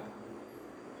था.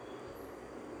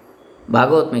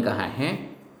 भागवत में कहा है,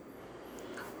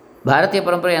 ಭಾರತೀಯ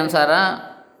ಪರಂಪರೆಯ ಅನುಸಾರ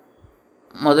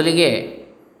ಮೊದಲಿಗೆ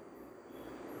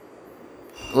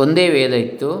ಒಂದೇ ವೇದ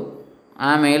ಇತ್ತು.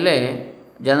 ಆಮೇಲೆ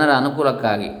ಜನರ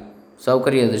ಅನುಕೂಲಕ್ಕಾಗಿ,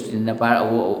 ಸೌಕರ್ಯ ದೃಷ್ಟಿಯಿಂದ,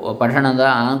 ಪಠಣದ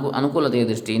ಅನುಕೂಲತೆಯ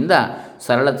ದೃಷ್ಟಿಯಿಂದ,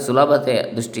 ಸುಲಭತೆಯ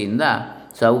ದೃಷ್ಟಿಯಿಂದ,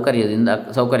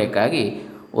 ಸೌಕರ್ಯಕ್ಕಾಗಿ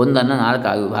ಒಂದನ್ನು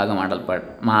 4 ವಿಭಾಗ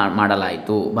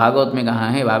ಮಾಡಲಾಯಿತು. ಭಾಗವತ್ ಮೇ ಕಹಾ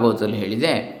ಹೇ, ಭಾಗವತದಲ್ಲಿ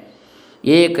ಹೇಳಿದೆ,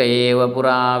 ಏಕ ಏವ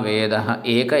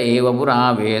ಪುರಾ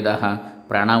ವೇದ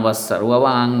ಪ್ರಣವಃ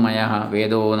ಸರ್ವವಾಂಗ್ಮಯಃ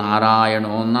ವೇದೋ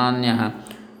ನಾರಾಯಣೋ ನಾನ್ಯಃ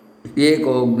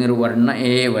ಏಕೋಗ್ನಿರ್ವರ್ಣ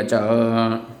ಏವ ಚ.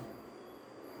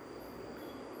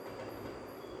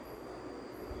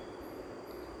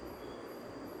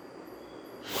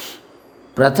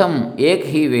 ಪ್ರಥಮ್ ಏಕ್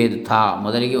ಹಿ ವೇದ ಥಾ.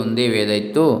 ಮೊದಲಿಗೆ ಒಂದೇ ವೇದ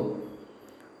ಇತ್ತು.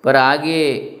 पर आगे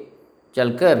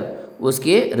चलकर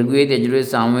उसके ऋग्वेद, यजुर्वेद,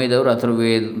 सामवेद और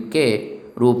अथर्ववेद के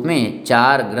रूप में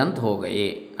 4 ಗ್ರಂಥ हो गए.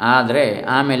 ಆದರೆ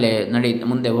ಆಮೇಲೆ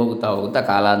ಮುಂದೆ ಹೋಗುತ್ತಾ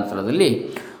ಕಾಲಾಂತರದಲ್ಲಿ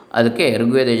ಅದಕ್ಕೆ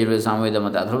ಋಗ್ವೇದ, ಯಜುರ್ವೇದ, ಸಾಮವೇದ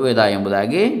ಮತ್ತು ಅಥರ್ವವೇದ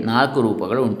ಎಂಬುದಾಗಿ 4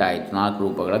 ರೂಪಗಳು ಉಂಟಾಯಿತು. 4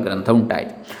 ರೂಪಗಳ ಗ್ರಂಥ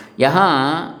ಉಂಟಾಯಿತು.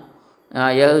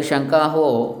 यह शंका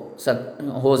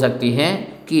हो सकती है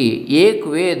कि एक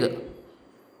वेद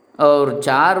और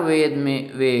 4 वेद में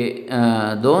वे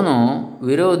दोनों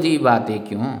विरोधी बातें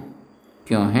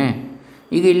क्यों हैं.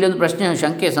 ಈಗ ಇಲ್ಲೊಂದು ಪ್ರಶ್ನೆ,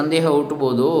 ಶಂಕೆ, ಸಂದೇಹ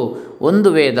ಹುಟ್ಟಬಹುದು. ಒಂದು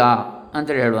ವೇದ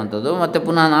ಅಂತೇಳಿ ಹೇಳುವಂಥದ್ದು ಮತ್ತು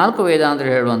ಪುನಃ 4 ವೇದ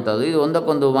ಅಂತೇಳಿ ಹೇಳುವಂಥದ್ದು, ಇದು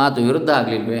ಒಂದಕ್ಕೊಂದು ಮಾತು ವಿರುದ್ಧ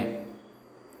ಆಗಲಿಲ್ವೇ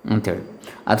ಅಂಥೇಳಿ.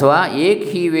 ಅಥವಾ ಏಕ್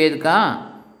ಹಿ ವೇದ ಕಾ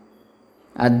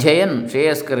ಅಧ್ಯಯನ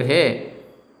ಶ್ರೇಯಸ್ಕರ ಹೇ,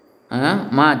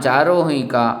 ಮಾ ಚಾರೋ ಹಿ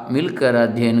ಕಾ ಮಿಲ್ಕರ್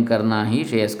ಅಧ್ಯಯನ ಕರ್ನಾ ಹಿ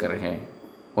ಶ್ರೇಯಸ್ಕರ ಹೇ.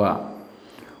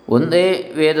 ಒಂದೇ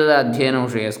ವೇದದ ಅಧ್ಯಯನವು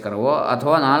ಶ್ರೇಯಸ್ಕರವೋ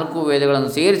ಅಥವಾ 4 ವೇದಗಳನ್ನು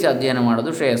ಸೇರಿಸಿ ಅಧ್ಯಯನ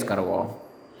ಮಾಡೋದು ಶ್ರೇಯಸ್ಕರವೋ.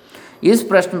 इस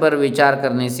प्रश्न पर विचार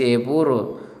करने से पूर्व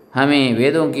हमें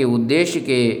वेदों के उद्देश्य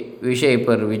के विषय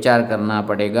पर विचार करना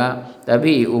पड़ेगा,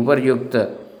 तभी उपर्युक्त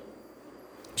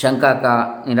शंका का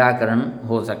निराकरण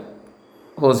हो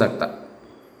सकता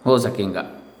हो सकेगा.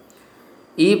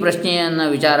 ಈ ಪ್ರಶ್ನೆಯನ್ನು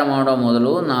ವಿಚಾರ ಮಾಡುವ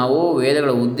ಮೊದಲು ನಾವು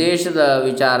ವೇದಗಳ ಉದ್ದೇಶದ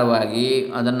ವಿಚಾರವಾಗಿ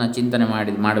ಅದನ್ನು ಚಿಂತನೆ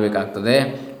ಮಾಡಬೇಕಾಗ್ತದೆ.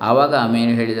 ಆವಾಗ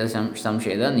ಮೇಲೆ ಹೇಳಿದ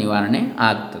ಸಂಶಯದ ನಿವಾರಣೆ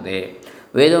ಆಗ್ತದೆ.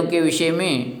 वेदों के विषय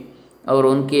में और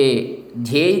उनके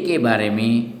ध्येय के बारे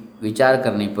में विचार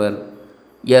करने पर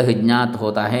यह ज्ञात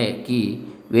होता है कि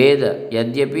वेद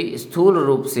यद्यपि स्थूल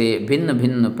रूप से भिन्न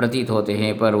भिन्न प्रतीत होते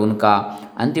हैं, पर उनका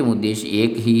अंतिम उद्देश्य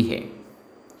एक ही है.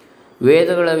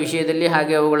 ವೇದಗಳ ವಿಷಯದಲ್ಲಿ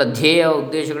ಹಾಗೆ ಅವುಗಳ ಧ್ಯೇಯ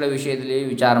ಉದ್ದೇಶಗಳ ವಿಷಯದಲ್ಲಿ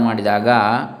ವಿಚಾರ ಮಾಡಿದಾಗ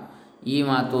ಈ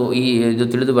ಮಾತು ಇದು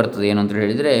ತಿಳಿದು ಬರ್ತದೆ. ಏನು ಅಂತ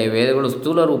ಹೇಳಿದರೆ, ವೇದಗಳು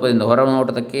ಸ್ಥೂಲ ರೂಪದಿಂದ ಹೊರ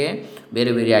ನೋಟಕ್ಕೆ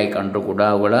ಬೇರೆ ಬೇರೆಯಾಗಿ ಕಂಡರೂ ಕೂಡ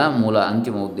ಅವುಗಳ ಮೂಲ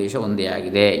ಅಂತಿಮ ಉದ್ದೇಶ ಒಂದೇ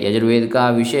ಆಗಿದೆ. ಯಜುರ್ವೇದ ಕಾ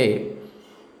ವಿಷಯ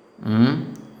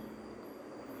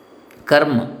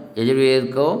ಕರ್ಮ, ಯಜುರ್ವೇದ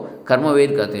ಕೋ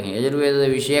ಕರ್ಮವೇದ ಕತೆ. ಯಜುರ್ವೇದದ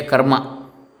ವಿಷಯ ಕರ್ಮ,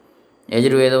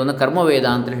 ಯಜುರ್ವೇದವನ್ನು ಕರ್ಮವೇದ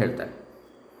ಅಂತಲೇ ಹೇಳ್ತಾರೆ.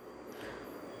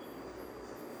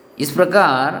 इस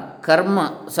प्रकार कर्म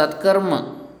सत्कर्म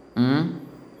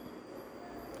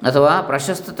ಅಥವಾ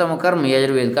ಪ್ರಶಸ್ತತಮ ಕರ್ಮ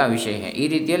ಯಜುರ್ವೇದ ಕಾ ವಿಷಯ है. ಈ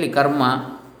ರೀತಿಯಲ್ಲಿ ಕರ್ಮ,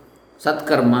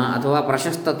 ಸತ್ಕರ್ಮ ಅಥವಾ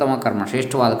ಪ್ರಶಸ್ತತಮ ಕರ್ಮ,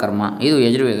 ಶ್ರೇಷ್ಠವಾದ ಕರ್ಮ, ಇದು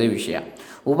ಯಜುರ್ವೇದ ವಿಷಯ.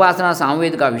 ಉಪಾಸನಾ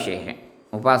ಸಾಮವೇದ ಕಾ ವಿಷಯ है.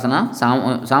 उपासना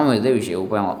सामवेद विषय.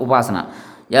 उपासना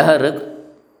यह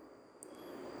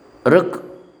ऋक्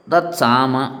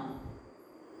तत्साम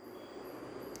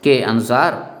के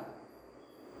अनुसार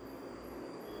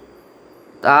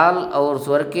ताल और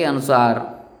स्वर के अनुसार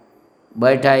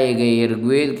बैठाए गए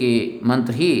ऋग्वेद के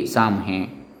मंत्र ही साम हैं.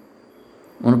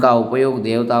 उनका उपयोग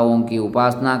देवताओं की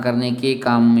उपासना करने के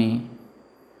काम में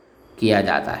किया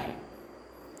जाता है.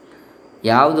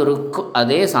 ಯಾವುದು ಋಕ್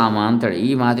ಅದೇ ಸಾಮ ಅಂಥೇಳಿ ಈ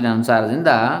ಮಾತಿನ ಅನುಸಾರದಿಂದ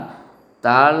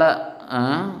ತಾಳ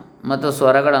ಮತ್ತು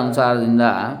ಸ್ವರಗಳ ಅನುಸಾರದಿಂದ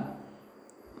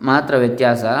ಮಾತ್ರ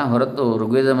ವ್ಯತ್ಯಾಸ ಹೊರತು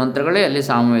ಋಗ್ವೇದ ಮಂತ್ರಗಳೇ ಅಲ್ಲಿ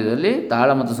ಸಾಮವೇದದಲ್ಲಿ ತಾಳ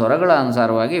ಮತ್ತು ಸ್ವರಗಳ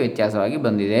ಅನುಸಾರವಾಗಿ ವ್ಯತ್ಯಾಸವಾಗಿ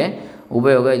ಬಂದಿದೆ.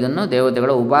 ಉಪಯೋಗ ಇದನ್ನು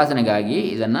ದೇವತೆಗಳ ಉಪಾಸನೆಗಾಗಿ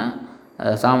ಇದನ್ನು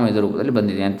ಸಾಮವೇದ ರೂಪದಲ್ಲಿ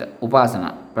ಬಂದಿದೆ ಅಂತ. ಉಪಾಸನ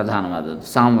ಪ್ರಧಾನವಾದದ್ದು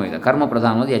ಸಾಮವೇದ, ಕರ್ಮ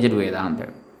ಪ್ರಧಾನವಾದ ಯಜುರ್ವೇದ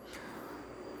ಅಂತೇಳಿ.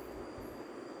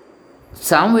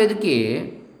 ಸಾಮವೇದಕ್ಕೆ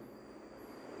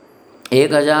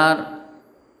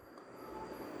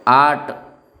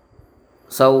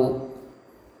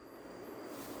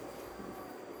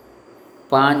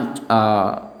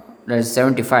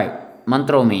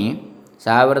मंत्रों में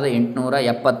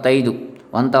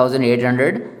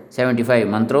 1875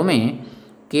 मंत्रों में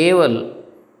केवल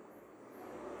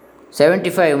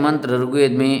 75 ಮಂತ್ರ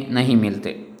ಋಗ್ವೇದ में नहीं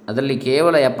मिलते. ಅದರಲ್ಲಿ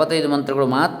ಕೇವಲ 75 ಮಂತ್ರಗಳು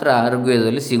ಮಾತ್ರ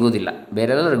ಋಗ್ವೇದದಲ್ಲಿ ಸಿಗುವುದಿಲ್ಲ,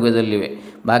 ಬೇರೆಲ್ಲ ಋಗ್ವೇದದಲ್ಲಿವೆ.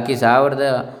 ಬಾಕಿ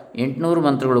 1800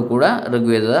 ಮಂತ್ರಗಳು ಕೂಡ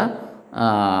ಋಗ್ವೇದದ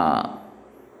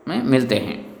मिलते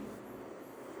हैं.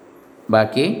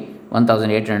 बाकी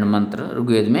 1800 मंत्र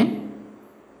ऋग्वेद में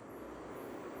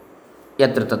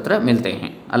यत्र तत्र मिलते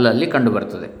हैं, अल्लಲ್ಲಿ ಕಂಡು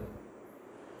ಬರ್ತದೆ.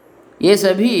 ये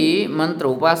सभी ಮಂತ್ರ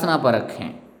ಉಪಾಸನಾ ಪರಕ್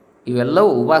हैं. ಇವೆಲ್ಲವೂ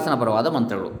ಉಪಾಸನಾ ಪರವಾದ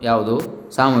ಮಂತ್ರಗಳು. ಯಾವುದು?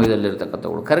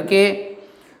 ಸಾಮವೇದದಲ್ಲಿರ್ತಕ್ಕಂಥವುಗಳು. ಕರ್ಕೆ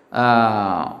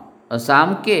साम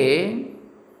के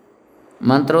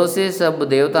मंत्रों से सब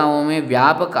देवताओं में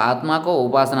व्यापक आत्मा को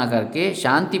उपासना करके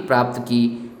शांति प्राप्त की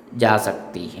जा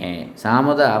सकती है.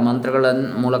 ಸಾಮದ ಮಂತ್ರಗಳ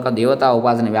ಮೂಲಕ ದೇವತಾ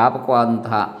ಉಪಾಸನೆ,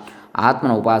 ವ್ಯಾಪಕವಾದಂತಹ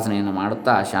ಆತ್ಮನ ಉಪಾಸನೆಯನ್ನು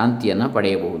ಮಾಡುತ್ತಾ ಶಾಂತಿಯನ್ನು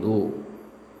ಪಡೆಯಬಹುದು.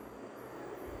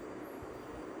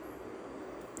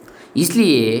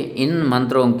 इसलिए इन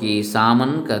मंत्रों की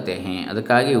सामन कहते हैं.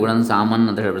 ಅದಕ್ಕಾಗಿ ಇವುಗಳನ್ನು ಸಾಮನ್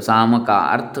ಅಂತ ಹೇಳ್ಬೋದು. ಸಾಮ का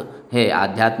अर्थ है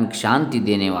आध्यात्मिक शांति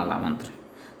देने वाला मंत्र.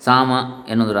 ಸಾಮ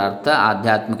ಎನ್ನುವುದರ ಅರ್ಥ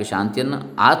ಆಧ್ಯಾತ್ಮಿಕ ಶಾಂತಿಯನ್ನು,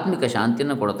 ಆತ್ಮಿಕ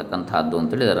ಶಾಂತಿಯನ್ನು ಕೊಡತಕ್ಕಂಥದ್ದು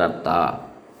ಅಂತೇಳಿ ಇದರ ಅರ್ಥ.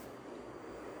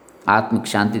 आत्मिक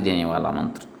शांति देने वाला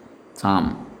मंत्र साम.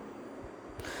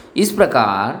 इस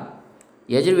प्रकार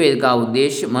यजुर्वेद का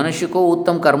उद्देश्य मनुष्य को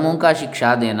उत्तम कर्मों का शिक्षा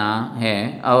देना है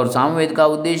और सामवेद का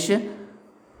उद्देश्य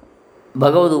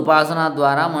भगवद उपासना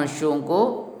द्वारा मनुष्यों को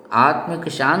आत्मिक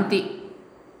शांति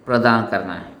प्रदान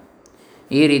करना है.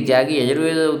 ಈ ರೀತಿಯಾಗಿ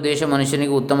ಯಜುರ್ವೇದದ ಉದ್ದೇಶ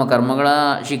ಮನುಷ್ಯನಿಗೆ ಉತ್ತಮ ಕರ್ಮಗಳ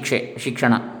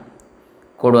ಶಿಕ್ಷಣ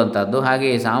ಕೊಡುವಂಥದ್ದು.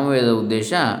 ಹಾಗೆಯೇ ಸಾಮವೇದದ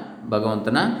ಉದ್ದೇಶ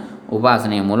ಭಗವಂತನ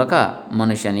ಉಪಾಸನೆಯ ಮೂಲಕ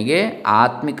ಮನುಷ್ಯನಿಗೆ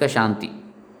ಆತ್ಮಿಕ ಶಾಂತಿ,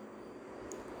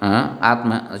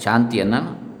 ಆತ್ಮ ಶಾಂತಿಯನ್ನು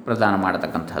ಪ್ರದಾನ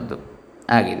ಮಾಡತಕ್ಕಂಥದ್ದು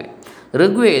ಆಗಿದೆ.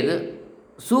 ಋಗ್ವೇದ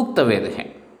ಸೂಕ್ತ ವೇದ ಹೇ.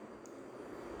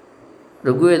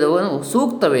 ಋಗ್ವೇದವನ್ನು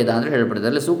ಸೂಕ್ತ ವೇದ ಅಂದರೆ ಹೇಳ್ಬಿಡ್ತದೆ.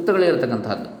 ಅಲ್ಲಿ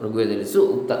ಸೂಕ್ತಗಳಿರತಕ್ಕಂಥದ್ದು ಋಗ್ವೇದದಲ್ಲಿ.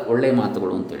 ಸೂಕ್ತ ಒಳ್ಳೆಯ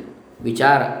ಮಾತುಗಳು ಅಂತೇಳಿ,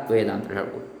 ವಿಚಾರ ವೇದ ಅಂತ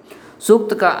ಹೇಳ್ಬೋದು.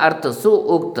 सूक्त का अर्थ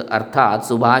सुउक्त अर्थात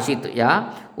सुभाषित या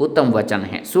उत्तम वचन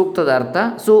है. सूक्तದ ಅರ್ಥ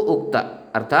ಸುउक्त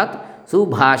अर्थात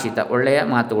सुभाषित, ಒಳ್ಳೆಯ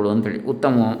ಮಾತುಗಳು ಅಂತೇಳಿ,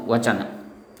 उत्तम वचन.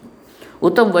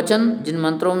 उत्तम वचन जिन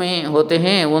मंत्रों में होते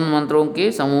हैं उन मंत्रों के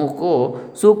समूह को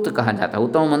सूक्त कहा जाता है.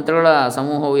 ಉತ್ತಮ ಮಂತ್ರಗಳ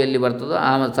ಸಮೂಹವು ಎಲ್ಲಿ ಬರ್ತದೋ ಆ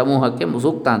ಸಮೂಹಕ್ಕೆ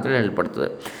ಸೂಕ್ತ ಅಂತೇಳಿ ಹೇಳಲ್ಪಡ್ತದೆ.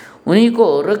 उन्हीं को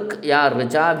ऋಕ್ या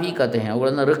ऋचा भी कहते हैं,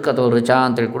 ಅವುಗಳನ್ನು ಋಕ್ ಅಥವಾ ऋचा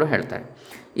ಅಂತೇಳಿ ಕೂಡ ಹೇಳ್ತಾರೆ.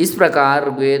 इस प्रकार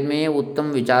ऋग्वेद में उत्तम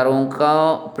विचारों का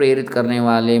प्रेरित करने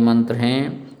वाले मंत्र हैं.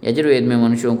 यजुर्वेद में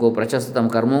मनुष्यों को प्रशस्तम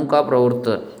कर्मों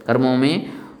में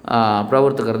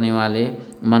प्रवृत्त करने वाले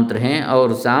मंत्र हैं, और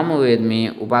सामवेद में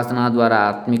उपासना द्वारा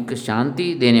आत्मिक शांति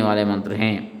देने वाले मंत्र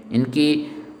हैं. इनकी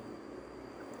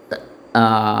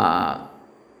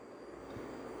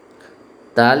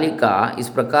ತಾಲಿಕಾ ಇಸ್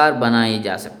ಪ್ರಕಾರ ಬನಾಯಿ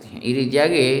ಜಾ ಸಕ್ತಿ ಹೈ. ಈ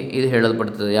ರೀತಿಯಾಗಿ ಇದು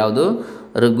ಹೇಳಲ್ಪಡ್ತದೆ. ಯಾವುದು?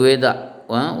 ಋಗ್ವೇದ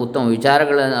ಉತ್ತಮ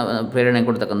ವಿಚಾರಗಳ ಪ್ರೇರಣೆ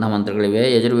ಕೊಡ್ತಕ್ಕಂಥ ಮಂತ್ರಗಳಿವೆ.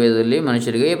 ಯಜುರ್ವೇದದಲ್ಲಿ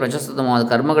ಮನುಷ್ಯರಿಗೆ ಪ್ರಶಸ್ತವಾದ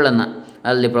ಕರ್ಮಗಳನ್ನು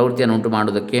ಅಲ್ಲಿ ಪ್ರವೃತ್ತಿಯನ್ನು ಉಂಟು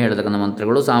ಮಾಡುವುದಕ್ಕೆ ಹೇಳ್ತಕ್ಕಂಥ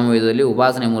ಮಂತ್ರಗಳು. ಸಾಮವೇದದಲ್ಲಿ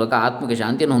ಉಪಾಸನೆ ಮೂಲಕ ಆತ್ಮಿಕ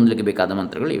ಶಾಂತಿಯನ್ನು ಹೊಂದಲಿಕ್ಕೆ ಬೇಕಾದ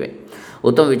ಮಂತ್ರಗಳಿವೆ.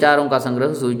 ಉತ್ತಮ ವಿಚಾರೋं का संग्रह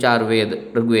सुविचार वेद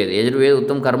ऋग्वेद. यजुर्वेद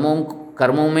उत्तम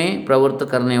कर्मों में प्रवृत्त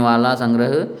करने वाला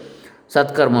संग्रह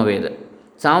सत्कर्म वेद.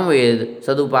 सामवेद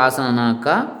सदुपासना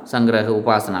का संग्रह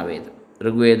उपासना वेद.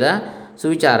 ಋಗ್ವೇದ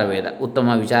ಸುವಿಚಾರ ವೇದ, ಉತ್ತಮ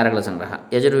ವಿಚಾರಗಳ ಸಂಗ್ರಹ.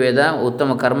 ಯಜುರ್ವೇದ ಉತ್ತಮ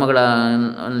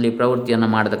ಕರ್ಮಗಳಲ್ಲಿ ಪ್ರವೃತ್ತಿಯನ್ನು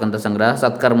ಮಾಡತಕ್ಕಂಥ ಸಂಗ್ರಹ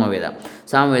ಸತ್ಕರ್ಮ ವೇದ.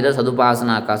 ಸಾಮವೇದ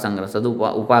ಸದುಪಾಸನಾಕ ಸಂಗ್ರಹ,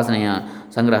 ಉಪಾಸನೆಯ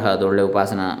ಸಂಗ್ರಹ, ಅದು ಒಳ್ಳೆಯ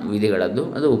ಉಪಾಸನಾ ವಿಧಿಗಳದ್ದು,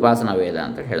 ಅದು ಉಪಾಸನಾ ವೇದ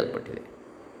ಅಂತ ಹೇಳಲ್ಪಟ್ಟಿದೆ.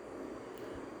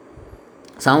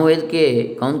 सामवेद के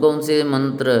कौन कौन से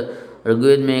मंत्र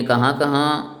ऋग्वेद में कहाँ कहाँ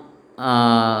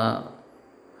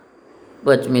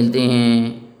बच मिलते हैं,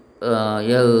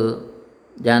 यह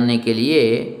जानने के लिए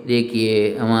देखिए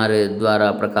हमारे द्वारा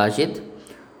प्रकाशित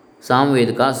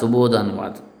सामवेद का सुबोध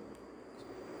अनुवाद.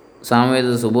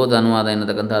 ಸಾಮವೇದದ ಸುಬೋಧ ಅನುವಾದ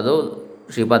ಎನ್ನತಕ್ಕಂಥದ್ದು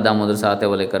ಶ್ರೀಪಾದ ದಾಮೋದರ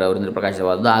ಸಾತೇವಲೇಕರ್ ಅವರಿಂದ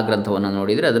ಪ್ರಕಾಶಿತವಾದದ್ದು. ಆ ಗ್ರಂಥವನ್ನು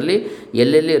ನೋಡಿದರೆ ಅದರಲ್ಲಿ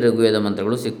ಎಲ್ಲೆಲ್ಲಿ ಋಗ್ವೇದ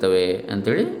ಮಂತ್ರಗಳು ಸಿಗ್ತವೆ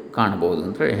ಅಂಥೇಳಿ ಕಾಣಬಹುದು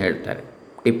ಅಂತೇಳಿ ಹೇಳ್ತಾರೆ.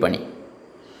 ಟಿಪ್ಪಣಿ.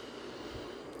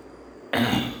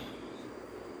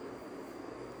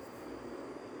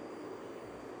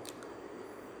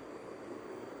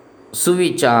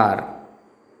 सुविचार,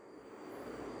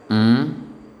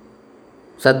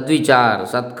 सद्विचार,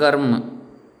 सत्कर्म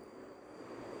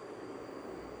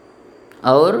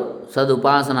और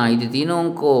सदुपासना, यदि तीनों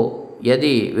को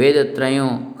यदि वेदत्रयों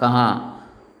कहा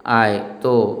आए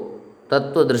तो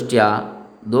तत्वदृष्टिया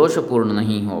दोषपूर्ण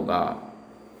नहीं होगा.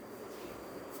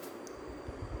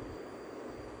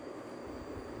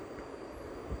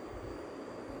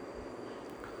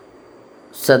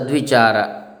 ಸದ್ವಿಚಾರ,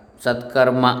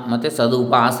 ಸತ್ಕರ್ಮ ಮತ್ತು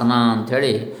ಸದುಪಾಸನಾ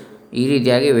ಅಂಥೇಳಿ ಈ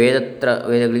ರೀತಿಯಾಗಿ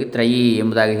ವೇದಗಳಿಗೆ ತ್ರಯಿ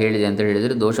ಎಂಬುದಾಗಿ ಹೇಳಿದೆ ಅಂತ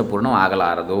ಹೇಳಿದರೆ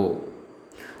ದೋಷಪೂರ್ಣವಾಗಲಾರದು.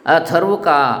 ಅಥರ್ವ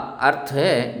ಕಾ ಅರ್ಥ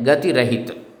ಹೇ ಗತಿರಹಿತ.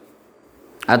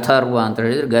 ಅಥರ್ವ ಅಂತ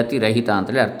ಹೇಳಿದರೆ ಗತಿರಹಿತ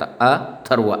ಅಂತೇಳಿ ಅರ್ಥ.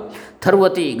 ಅಥರ್ವ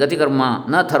ಥರ್ವತಿ ಗತಿಕರ್ಮ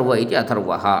ನ ಥರ್ವ ಇತಿ ಅಥರ್ವ.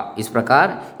 ಇಸ್ ಪ್ರಕಾರ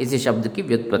ಇಸಿ ಶಬ್ದಕ್ಕೆ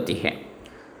ವ್ಯುತ್ಪತ್ತಿ ಹೇ.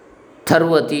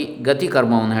 ಥರ್ವತಿ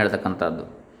ಗತಿಕರ್ಮವನ್ನು ಹೇಳ್ತಕ್ಕಂಥದ್ದು.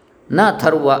 ನ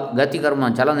ಥರ್ವ ಗತಿಕರ್ಮ,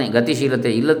 ಚಲನೆ, ಗತಿಶೀಲತೆ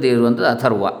ಇಲ್ಲದೇ ಇರುವಂಥದ್ದು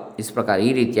ಅಥರ್ವ. ಇಸ್ ಪ್ರಕಾರ ಈ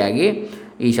ರೀತಿಯಾಗಿ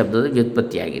ಈ ಶಬ್ದದ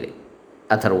ವ್ಯುತ್ಪತ್ತಿಯಾಗಿದೆ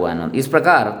ಅಥರ್ವ ಅನ್ನೋದು. ಇಸ್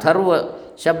ಪ್ರಕಾರ ಥರ್ವ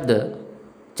ಶಬ್ದ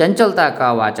ಚಂಚಲತಾ ಕಾ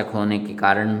ವಾಚಕ ಹೋನೆ ಕೆ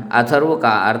ಕಾರಣ ಅಥರ್ವ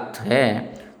ಕಾ ಅರ್ಥ ಹೇ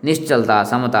ನಿಶ್ಚಲತಾ,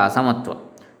 ಸಮತಾ, ಸಮತ್ವ.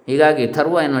 ಹೀಗಾಗಿ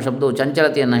ಥರ್ವ ಎನ್ನುವ ಶಬ್ದವು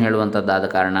ಚಂಚಲತೆಯನ್ನು ಹೇಳುವಂಥದ್ದಾದ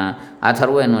ಕಾರಣ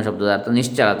ಅಥರ್ವ ಎನ್ನುವ ಶಬ್ದದ ಅರ್ಥ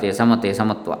ನಿಶ್ಚಲತೆ, ಸಮತೆ,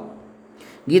 ಸಮತ್ವ.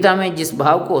 गीता में जिस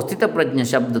भाव को स्थितप्रज्ञ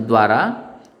शब्द द्वारा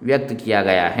व्यक्त किया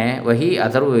गया है वही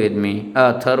अथर्ववेद में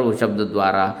अथर्व शब्द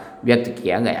द्वारा व्यक्त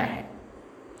किया गया है.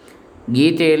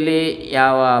 ಗೀತೆಯಲ್ಲಿ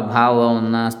ಯಾವ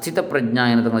ಭಾವವನ್ನು ಸ್ಥಿತಪ್ರಜ್ಞ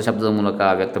ಎನ್ನತಕ್ಕಂಥ ಶಬ್ದದ ಮೂಲಕ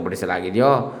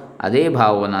ವ್ಯಕ್ತಪಡಿಸಲಾಗಿದೆಯೋ ಅದೇ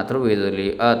ಭಾವವನ್ನು ಅಥರ್ವವೇದದಲ್ಲಿ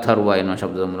ಅಥರ್ವ ಎನ್ನುವ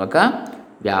ಶಬ್ದದ ಮೂಲಕ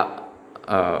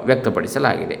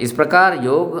व्यक्तपडिಸಲಾಗಿದೆ. इस प्रकार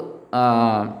योग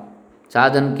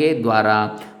साधन के द्वारा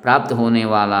प्राप्त होने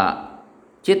वाला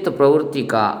चित्त प्रवृत्ति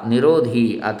का निरोध ही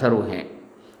अथर्व है.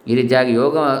 ಈ ರೀತಿಯಾಗಿ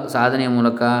ಯೋಗ ಸಾಧನೆಯ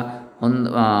ಮೂಲಕ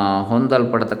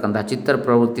ಹೊಂದಲ್ಪಡತಕ್ಕಂಥ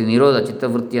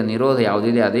ಚಿತ್ತವೃತ್ತಿಯ ನಿರೋಧ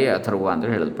ಯಾವುದಿದೆ ಅದೇ ಅಥರ್ವ ಅಂತ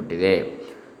ಹೇಳಲ್ಪಟ್ಟಿದೆ.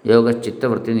 ಯೋಗ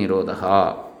ಚಿತ್ತವೃತ್ತಿ ನಿರೋಧ,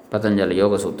 पतंजलि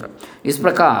योग सूत्र. इस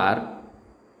प्रकार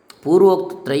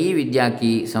पूर्वोक्त त्रयी विद्या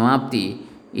की समाप्ति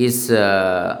इस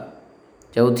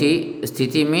चौथी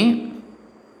स्थिति में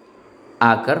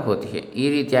आकर होती है. ಈ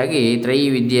ರೀತಿಯಾಗಿ ತ್ರಯೀ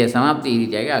ವಿದ್ಯೆಯ ಸಮಾಪ್ತಿ ಈ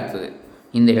ರೀತಿಯಾಗಿ ಆಗ್ತದೆ.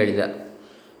 ಹಿಂದೆ ಹೇಳಿದ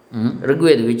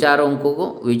ಋಗ್ವೇದ ವಿಚಾರೋಂ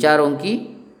ಕಿ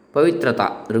ಪವಿತ್ರತಾ,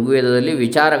 ಋಗ್ವೇದದಲ್ಲಿ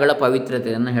ವಿಚಾರಗಳ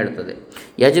ಪವಿತ್ರತೆಯನ್ನು ಹೇಳ್ತದೆ.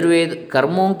 ಯಜುರ್ವೇದ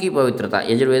ಕರ್ಮೋಂ ಕಿ ಪವಿತ್ರತಾ,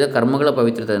 ಯಜುರ್ವೇದ ಕರ್ಮಗಳ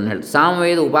ಪವಿತ್ರತೆಯನ್ನು ಹೇಳ್ತದೆ.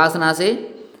 ಸಾಮವೇದ ಉಪಾಸನಾಸೆ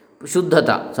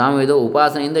ಶುದ್ಧತಾ, ಸಾಮವೇದ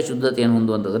ಉಪಾಸನೆಯಿಂದ ಶುದ್ಧತೆಯನ್ನು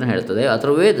ಹೊಂದುವಂಥದ್ದನ್ನು ಹೇಳ್ತದೆ.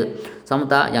 ಅಥರ್ವವೇದ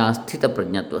ಸಮತಾ ಯಾ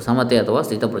ಸ್ಥಿತಪ್ರಜ್ಞತ್ವ, ಸಮತೆ ಅಥವಾ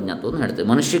ಸ್ಥಿತಪ್ರಜ್ಞತ್ವವನ್ನು ಹೇಳ್ತದೆ.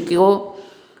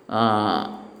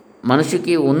 मनुष्य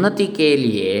की उन्नति के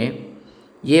लिए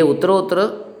ये उत्तरोत्तर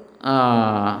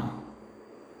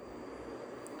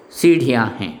सीढ़ियाँ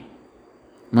हैं.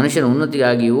 ಮನುಷ್ಯನ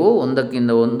ಉನ್ನತಿಗಾಗಿಯೂ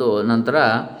ಒಂದಕ್ಕಿಂತ ಒಂದು ನಂತರ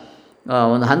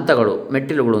ಒಂದು ಹಂತಗಳು,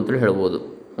 ಮೆಟ್ಟಿಲುಗಳು ಅಂತೇಳಿ ಹೇಳ್ಬೋದು.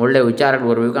 ಒಳ್ಳೆಯ ವಿಚಾರಗಳು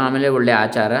ಬರಬೇಕು, ಆಮೇಲೆ ಒಳ್ಳೆಯ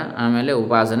ಆಚಾರ, ಆಮೇಲೆ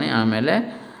ಉಪಾಸನೆ, ಆಮೇಲೆ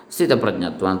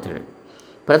ಸ್ಥಿತಪ್ರಜ್ಞತ್ವ ಅಂಥೇಳಿ.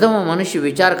 प्रथम मनुष्य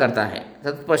विचार करता है,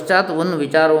 तत्पश्चात उन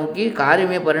विचारों की कार्य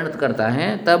में परिणत करता है,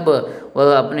 तब वह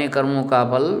अपने कर्मों का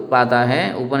फल पाता है.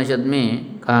 ಉಪನಿಷತ್ में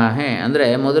कहा है. ಅಂದರೆ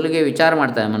ಮೊದಲಿಗೆ ವಿಚಾರ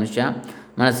ಮಾಡ್ತಾನೆ ಮನುಷ್ಯ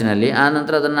ಮನಸ್ಸಿನಲ್ಲಿ, ಆ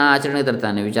ನಂತರ ಅದನ್ನು ಆಚರಣೆಗೆ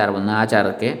ತರ್ತಾನೆ, ವಿಚಾರವನ್ನು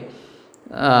ಆಚಾರಕ್ಕೆ.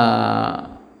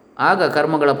 ಆಗ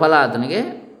ಕರ್ಮಗಳ ಫಲ ಆತನಿಗೆ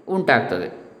ಉಂಟಾಗ್ತದೆ.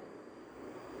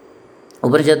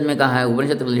 ಉಪನಿಷತ್ में कहा है,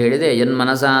 ಉಪನಿಷತ್ತುಗಳಲ್ಲಿ ಹೇಳಿದೆ,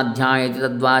 ಯನ್ಮನಸಾಧ್ಯಾಯತಿ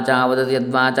ತದ್ವಾಚಾ ವದತಿ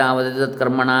ಯದ್ವಾಚಾ ವದತಿ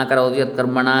ತತ್ಕರ್ಮಣಾ ಕರೋತಿ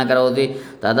ಯತ್ಕರ್ಮಣಾ ಕರೋತಿ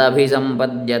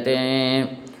तदभिसंपद्यते.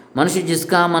 मनुष्य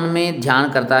जिसका मन में ध्यान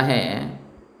करता है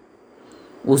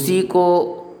उसी को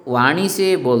वाणी से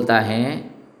बोलता है.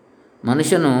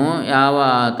 ಮನುಷ್ಯನು ಯಾವ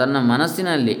ತನ್ನ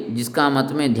ಮನಸ್ಸಿನಲ್ಲಿ ಜಿಸ್ಕಾ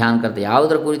ಮತ್ ಮೇ ಧ್ಯಾನ ಕರ್ತೆ,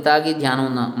 ಯಾವುದರ ಕುರಿತಾಗಿ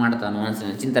ಧ್ಯಾನವನ್ನು ಮಾಡ್ತಾನೋ,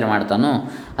 ಮನಸ್ಸಿನಲ್ಲಿ ಚಿಂತನೆ ಮಾಡ್ತಾನೋ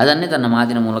ಅದನ್ನೇ ತನ್ನ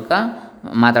ಮಾತಿನ ಮೂಲಕ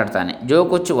ಮಾತಾಡ್ತಾನೆ. ಜೋ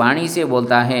ಕುಚ್ ವಾಣಿ ಸೇ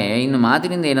ಬೋಲ್ತಾ ಹೇ, ಇನ್ನು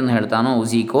ಮಾತಿನಿಂದ ಏನನ್ನು ಹೇಳ್ತಾನೋ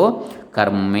ಉಸಿಕೋ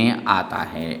ಕರ್ಮೇ ಆತಾ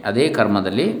ಹೇ, ಅದೇ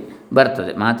ಕರ್ಮದಲ್ಲಿ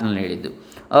ಬರ್ತದೆ, ಮಾತಿನಲ್ಲಿ ಹೇಳಿದ್ದು.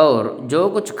 और जो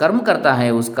कुछ कर्म करता है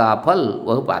उसका फल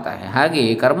वह पाता है. ಹಾಗೆ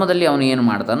ಕರ್ಮದಲ್ಲಿ ಅವನು ಏನು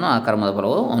ಮಾಡ್ತಾನೋ ಆ ಕರ್ಮದ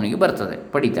ಫಲವು ಅವನಿಗೆ ಬರ್ತದೆ,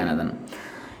 ಪಡಿತಾನೆ ಅದನ್ನು.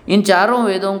 इन चारों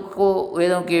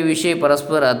वेदों के विषय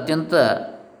परस्पर अत्यंत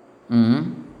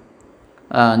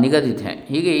ನಿಗದಿತ है.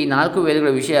 ಹೀಗೆ ಈ 4 ವೇದಗಳ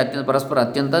ವಿಷಯ ಪರಸ್ಪರ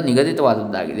ಅತ್ಯಂತ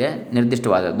ನಿಗದಿತವಾದದ್ದಾಗಿದೆ,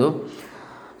 ನಿರ್ದಿಷ್ಟವಾದದ್ದು.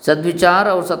 सद्विचार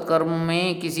और सत्कर्म में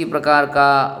किसी प्रकार का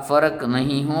फर्क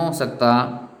नहीं हो सकता.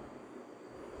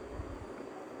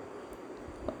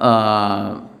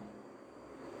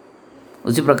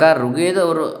 उसी प्रकार ऋग्वेद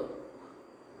और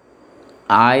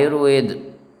आयुर्वेद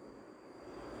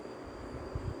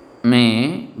में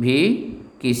भी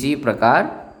किसी प्रकार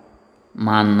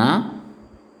मानना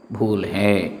भूल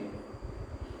है.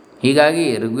 ಹೀಗಾಗಿ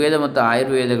ಋಗ್ವೇದ ಮತ್ತು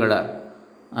ಆಯುರ್ವೇದಗಳ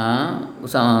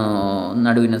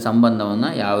ನಡುವಿನ ಸಂಬಂಧವನ್ನು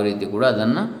ಯಾವ ರೀತಿ ಕೂಡ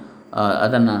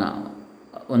ಅದನ್ನು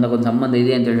ಒಂದಕ್ಕೊಂದು ಸಂಬಂಧ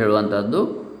ಇದೆ ಅಂತೇಳಿ ಹೇಳುವಂಥದ್ದು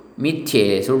ಮಿಥ್ಯೆ,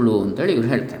 ಸುಳ್ಳು ಅಂತೇಳಿ ಇವರು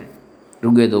ಹೇಳ್ತಾರೆ.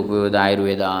 ಋಗ್ವೇದ, ಉಪವೇದ,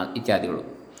 ಆಯುರ್ವೇದ ಇತ್ಯಾದಿಗಳು.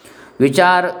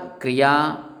 विचार, क्रिया,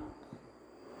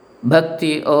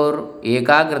 भक्ति और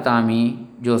एकाग्रता में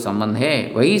जो संबंध है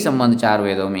वही संबंध 4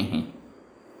 वेदों में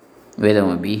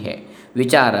भी है.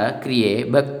 ವಿಚಾರ, ಕ್ರಿಯೆ,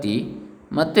 ಭಕ್ತಿ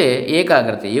ಮತ್ತು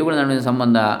ಏಕಾಗ್ರತೆ ಇವುಗಳ ನಡುವಿನ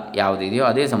ಸಂಬಂಧ ಯಾವುದಿದೆಯೋ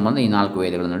ಅದೇ ಸಂಬಂಧ ಈ 4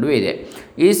 ವೇದಗಳ ನಡುವೆ ಇದೆ.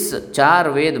 ಇಸ್ 4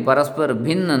 ವೇದ ಪರಸ್ಪರ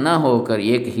ಭಿನ್ನ ನ ಹೋಕರ್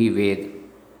ಏಕ್ ಹಿ ವೇದ.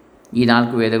 ಈ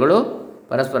 4 ವೇದಗಳು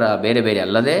ಪರಸ್ಪರ ಬೇರೆ ಬೇರೆ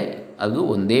ಅಲ್ಲದೆ ಅದು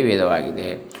ಒಂದೇ ವೇದವಾಗಿದೆ.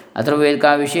 ಅಥರ್ವವೇದ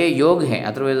का विषय योग है,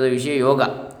 ಅಥರ್ವವೇದದ ವಿಷಯ ಯೋಗ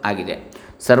ಆಗಿದೆ.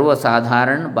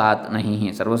 ಸರ್ವಸಾಧಾರಣ ಬಾತ್ ನಹಿ ಹೈ,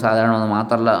 ಸರ್ವಸಾಧಾರಣವಾದ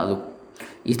ಮಾತಲ್ಲ ಅದು.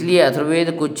 इसलिए ಅಥರ್ವವೇದ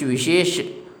ಕುಚ್ ವಿಶೇಷ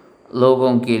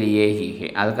ಲೋಗೋಂ ಕೆ ಲಿಯೇ ಹಿ ಹೈ.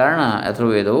 ಆದ ಕಾರಣ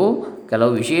ಅಥರ್ವವೇದವು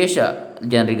ಕೆಲವು ವಿಶೇಷ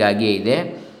ಜನರಿಗಾಗಿಯೇ ಇದೆ.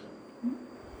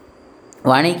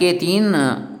 वाणी के 3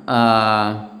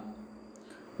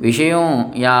 विषयों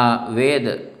या वेद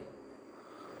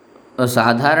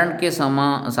साधारण के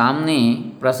सामने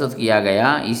प्रस्तुत किया गया,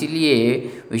 इसलिए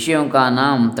विषयों का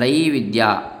नाम त्रयी विद्या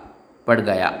पड़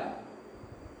गया.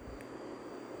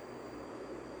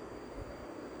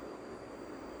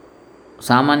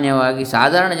 ಸಾಮಾನ್ಯವಾಗಿ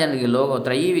ಸಾಧಾರಣ ಜನರಿಗೆ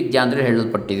ತ್ರಯೀ ವಿದ್ಯಾ ಅಂತೇಳಿ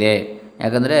ಹೇಳಲ್ಪಟ್ಟಿದೆ.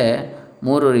 ಯಾಕಂದರೆ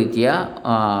 3 ರೀತಿಯ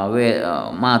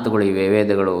ಮಾತುಗಳಿವೆ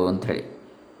ವೇದಗಳು ಅಂಥೇಳಿ.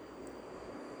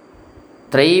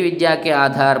 त्रयी विद्या के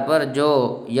आधार पर जो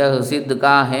यह सिद्ध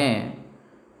का है,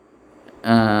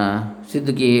 सिद्ध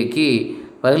की कि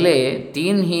पहले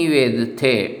 3 ही वेद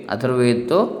थे, अथर्ववेद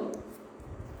तो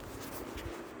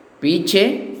पीछे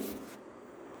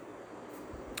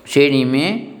श्रेणी में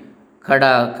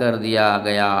खड़ा कर दिया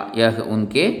गया. यह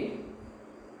उनके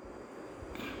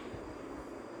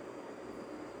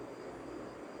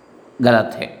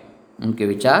गलत है, उनके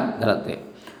विचार गलत है.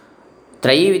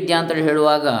 ತ್ರಯೀ ವಿದ್ಯಾ ಅಂತೇಳಿ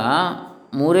ಹೇಳುವಾಗ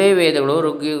 3 ವೇದಗಳು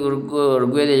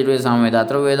ಋಗ್ವೇದ, ಯಜುರ್ವೇದ, ಸಾಮವೇದ.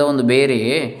 ಅಥರ್ವವೇದ ಒಂದು ಬೇರೆ,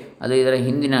 ಅದು ಇದರ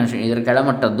ಹಿಂದಿನ ಇದರ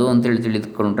ಕೆಳಮಟ್ಟದ್ದು ಅಂತೇಳಿ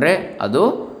ತಿಳಿದುಕೊಂಡ್ರೆ ಅದು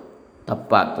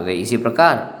ತಪ್ಪಾಗ್ತದೆ. इसी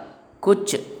प्रकार कुछ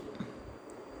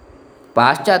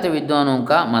ಪಾಶ್ಚಾತ್ಯ ವಿದ್ವಾನೋं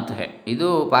का मत है. ಇದು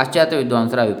ಪಾಶ್ಚಾತ್ಯ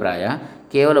ವಿದ್ವಾಂಸರ ಅಭಿಪ್ರಾಯ.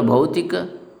 ಕೇವಲ ಭೌತಿಕ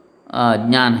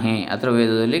ಜ್ಞಾನ ಹೇ,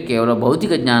 ಅಥರ್ವವೇದದಲ್ಲಿ ಕೇವಲ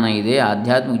ಭೌತಿಕ ಜ್ಞಾನ ಇದೆ,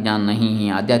 ಆಧ್ಯಾತ್ಮಿಕ ಜ್ಞಾನ ನಹಿ,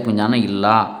 ಆಧ್ಯಾತ್ಮಿಕ ಜ್ಞಾನ ಇಲ್ಲ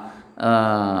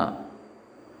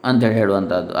ಅಂಥೇಳಿ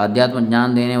ಹೇಳುವಂಥದ್ದು. ಆಧ್ಯಾತ್ಮ ಜ್ಞಾನ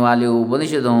ದೇನೆ ವಾಲಿ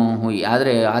ಉಪನಿಷತ್ತು ಹುಯಿ.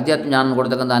 ಆದರೆ ಆಧ್ಯಾತ್ಮ ಜ್ಞಾನ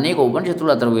ಕೊಡ್ತಕ್ಕಂಥ ಅನೇಕ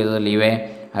ಉಪನಿಷತ್ತುಗಳು ಅಥರ್ವವೇದದಲ್ಲಿ ಇವೆ.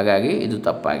 ಹಾಗಾಗಿ ಇದು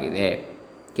ತಪ್ಪಾಗಿದೆ,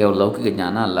 ಕೇವಲ ಲೌಕಿಕ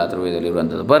ಜ್ಞಾನ ಅಲ್ಲ ಅಥರ್ವವೇದದಲ್ಲಿ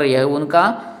ಇರುವಂಥದ್ದು. ಬರ್ ಯಹ ಉನ್ಕಾ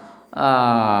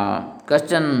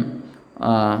ಕಶ್ಚನ್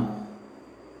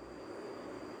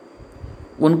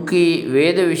ಉನ್ಕಿ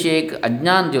ವೇದ ವಿಷಯಕ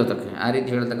ಅಜ್ಞಾನ ದ್ಯೋತಕ, ಆ ರೀತಿ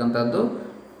ಹೇಳ್ತಕ್ಕಂಥದ್ದು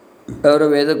ಅವರ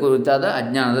ವೇದ ಕುರಿತಾದ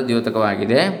ಅಜ್ಞಾನದ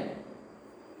ದ್ಯೋತಕವಾಗಿದೆ.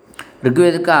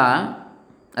 ಋಗ್ವೇದಕ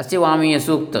ಅಸ್ಯ ವಾಮೀಯ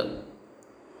ಸೂಕ್ತ,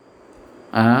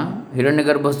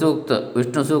 हिरण्यगर्भ सूक्त,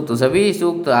 विष्णु सूक्त, सभी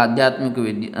सूक्त आध्यात्मिक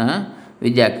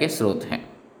विद्या के स्रोत हैं.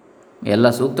 ಎಲ್ಲ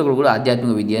ಸೂಕ್ತಗಳು ಕೂಡ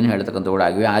ಆಧ್ಯಾತ್ಮಿಕ ವಿದ್ಯೆಯನ್ನು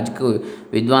ಹೇಳ್ತಕ್ಕಂಥವುಗಳಾಗಿವೆ. ಆಜ್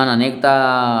ವಿದ್ವಾನ್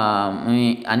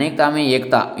अनेकता में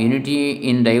एकता, यूनिटी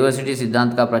इन डाइवर्सिटी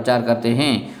सिद्धांत का प्रचार करते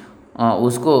हैं.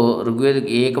 उसको ऋग्वेद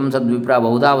एकम सद्विप्रा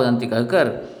बहुधा वदंती कहकर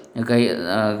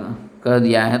कह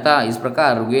दिया है था। इस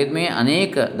प्रकार ऋग्वेद में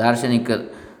अनेक दार्शनिक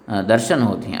दर्शन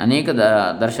होते हैं, अनेक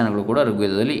ದರ್ಶನಗಳು ಕೂಡ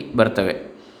ಋಗ್ವೇದದಲ್ಲಿ ಬರ್ತವೆ.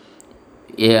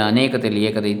 अनेकतेಯಲ್ಲಿ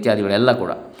ಏಕತೆ ಇತ್ಯಾದಿಗಳೆಲ್ಲ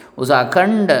ಕೂಡ. उस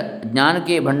अखंड ज्ञान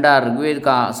के भंडार ऋग्वेद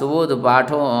का सुबोध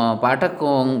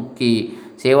पाठकों की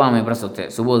सेवा में प्रस्तुत है.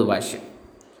 सुबोध भाष्य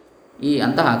ಈ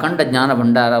ಅಂತಹ ಅಖಂಡ ಜ್ಞಾನ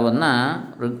ಭಂಡಾರವನ್ನು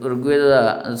ಋಗ್ವೇದದ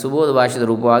ಸುಬೋಧ ಭಾಷ್ಯದ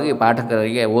ರೂಪವಾಗಿ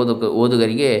ಪಾಠಕರಿಗೆ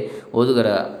ಓದುಗರ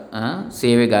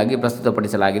ಸೇವೆಗಾಗಿ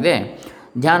ಪ್ರಸ್ತುತಪಡಿಸಲಾಗಿದೆ.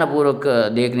 ಧ್ಯಾನಪೂರ್ವಕ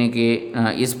देखने के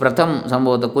इस प्रथम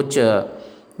संभवतः कुछ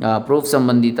ಪ್ರೂಫ್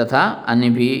ಸಂಬಂಧಿ ತಥಾ ಅನ್ಯ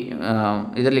ಭಿ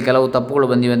ಇದರಲ್ಲಿ ಕೆಲವು ತಪ್ಪುಗಳು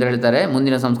ಬಂದಿವೆ ಅಂತ ಹೇಳ್ತಾರೆ.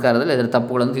 ಮುಂದಿನ ಸಂಸ್ಕಾರದಲ್ಲಿ ಅದರ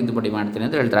ತಪ್ಪುಗಳನ್ನು ತಿದ್ದುಪಡಿ ಮಾಡ್ತೇನೆ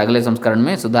ಅಂತ ಹೇಳ್ತಾರೆ. अगले संस्करण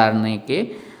में सुधारने के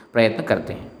प्रयत्न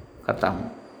करता हूँ.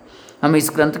 हम इस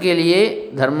ग्रंथ के लिए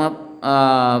धर्म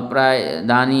प्राय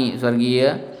दानी स्वर्गीय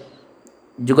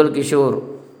जुगल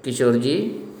किशोर जी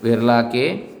बिरला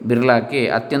के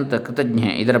अत्यंತ ಕೃತಜ್ಞ.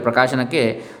 ಇದರ ಪ್ರಕಾಶನಕ್ಕೆ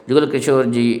ಜುಗಲ್ ಕಿಶೋರ್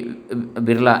ಜಿ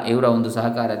ಬಿರ್ಲಾ ಇವರ ಒಂದು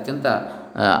ಸಹಕಾರ ಅತ್ಯಂತ,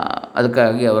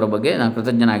 ಅದಕ್ಕಾಗಿ ಅವರ ಬಗ್ಗೆ ನಾನು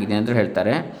ಕೃತಜ್ಞನಾಗಿದ್ದೇನೆ ಅಂತ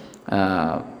ಹೇಳ್ತಾರೆ.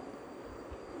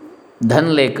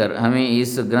 ಧನ್ ಲೇಕರ್ ಹಮೇ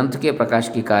ಇಸ್ ಗ್ರಂಥಕ್ಕೆ ಪ್ರಕಾಶ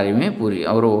ಕಿ ಕಾರ್ಯ ಮೇ ಪೂರಿ,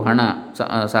 ಅವರು ಧನ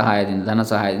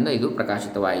ಸಹಾಯದಿಂದ ಇದು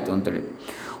ಪ್ರಕಾಶಿತವಾಯಿತು ಅಂತೇಳಿ.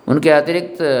 ಉನ್ಕೆ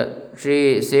ಅತಿರಿಕ್ತ ಶ್ರೀ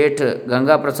ಸೇಠ್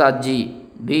ಗಂಗಾ ಪ್ರಸಾದ್ ಜಿ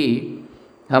ಬಿ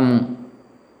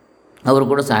ಅವರು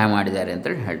ಕೂಡ ಸಹಾಯ ಮಾಡಿದ್ದಾರೆ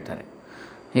ಅಂತೇಳಿ ಹೇಳ್ತಾರೆ.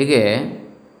 ಹೀಗೆ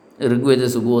ಋಗ್ವೇದ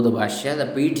ಸುಬೋಧ ಭಾಷ್ಯದ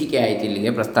ಪೀಠಿಕೆ ಆಯಿತು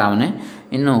ಇಲ್ಲಿಗೆ ಪ್ರಸ್ತಾವನೆ.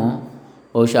 ಇನ್ನು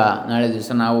ಬಹುಶಃ ನಾಳೆ ದಿವಸ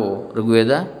ನಾವು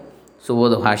ಋಗ್ವೇದ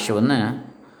ಸುಬೋಧ ಭಾಷ್ಯವನ್ನು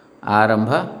ಆರಂಭ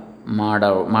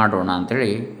ಮಾಡೋಣ ಅಂಥೇಳಿ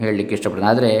ಹೇಳಲಿಕ್ಕೆ ಇಷ್ಟಪಡ್ತೀನಿ.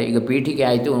 ಆದರೆ ಈಗ ಪೀಠಿಕೆ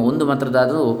ಆಯಿತು, ಒಂದು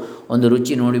ಮಂತ್ರದಾದರೂ ಒಂದು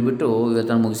ರುಚಿ ನೋಡಿಬಿಟ್ಟು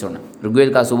ಇವತ್ತನ್ನು ಮುಗಿಸೋಣ. ಋಗ್ವೇದ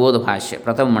ಕಾ ಸುಬೋಧ ಭಾಷ್ಯ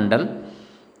ಪ್ರಥಮ ಮಂಡಲ್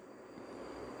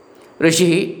ಋಷಿ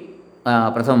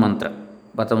ಪ್ರಥಮ ಮಂತ್ರ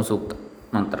ಪ್ರಥಮ ಸೂಕ್ತ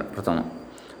ಮಂತ್ರ ಪ್ರಥಮ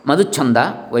ಮಧುಚ್ಛಂದ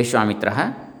ವೈಶ್ವಾಮಿತ್ರ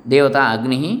ದೇವತಾ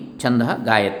ಅಗ್ನಿ ಛಂದ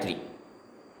ಗಾಯತ್ರಿ.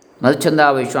 ಮಧುಚ್ಛಂದ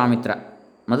ವೈಶ್ವಾಮಿತ್ರ,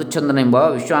 ಮಧುಚ್ಛಂದನೆಂಬ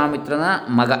ವಿಶ್ವಾಮಿತ್ರನ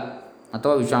ಮಗ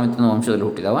ಅಥವಾ ವಿಶ್ವಾಮಿತ್ರನ ವಂಶದಲ್ಲಿ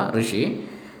ಹುಟ್ಟಿದವ ಋಷಿ.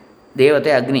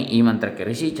 ದೇವತೆ ಅಗ್ನಿ ಈ ಮಂತ್ರಕ್ಕೆ.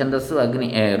 ಋಷಿ ಛಂದಸ್ಸು ಅಗ್ನಿ,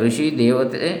 ಋಷಿ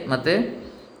ದೇವತೆ ಮತ್ತು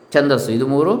ಛಂದಸ್ಸು ಇದು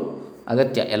ಮೂರು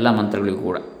ಅಗತ್ಯ ಎಲ್ಲ ಮಂತ್ರಗಳಿಗೂ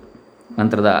ಕೂಡ.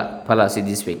 ಮಂತ್ರದ ಫಲ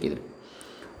ಸಿದ್ಧಿಸಬೇಕಿದ್ರೆ,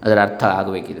 ಅದರ ಅರ್ಥ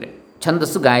ಆಗಬೇಕಿದ್ರೆ.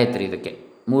 ಛಂದಸ್ಸು ಗಾಯತ್ರಿ, ಇದಕ್ಕೆ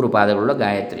ಮೂರು ಪಾದಗಳುಳ್ಳ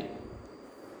ಗಾಯತ್ರಿ.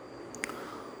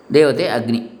 ದೇವತೆ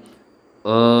ಅಗ್ನಿ.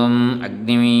 ಓಂ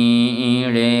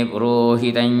ಅಗ್ನಿಮೀಳೆ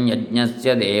ಪುರೋಹಿತಂ ಯಜ್ಞಸ್ಯ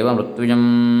ದೇವಮೃತ್ಯುಜಂ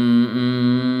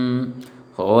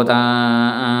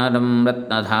ಹೋತಾರಂ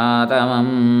ರತ್ನಧಾತಮಂ.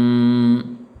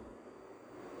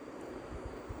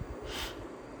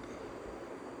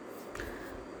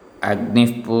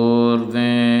 ಅಗ್ನಿಃ ಪೂರ್ವೇಭಿರ್ಷಿಭಿರೀಡ್ಯೋ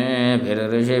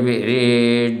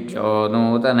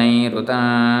ನೂತನೈರುತ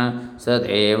ಸ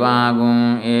ದೇವಾಗುಂ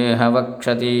ಏಹ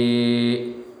ವಕ್ಷತಿ.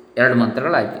 ಎರಡು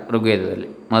ಮಂತ್ರಗಳಾಯಿತು ಋಗ್ವೇದದಲ್ಲಿ.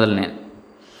 ಮೊದಲನೇ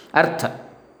ಅರ್ಥ,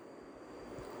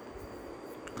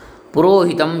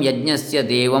 पुरोहितम यज्ञस्य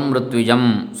देवं ऋत्विजम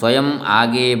स्वयं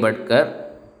आगे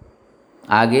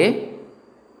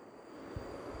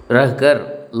रहकर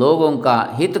लोगों का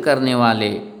हित करने वाले,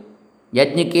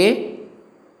 यज्ञ के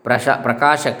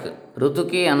प्रकाशक, ऋतु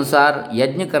के अनुसार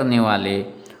यज्ञ करने वाले,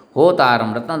 होतारम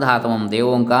रत्नधातवम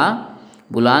देवों का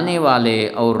बुलाने वाले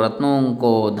और रत्नों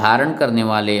को धारण करने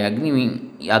वाले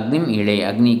अग्निम ईड़े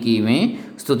अग्नि की मैं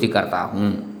स्तुति करता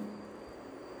हूँ.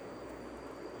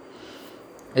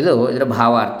 ಇದು ಇದರ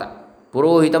ಭಾವಾರ್ಥ.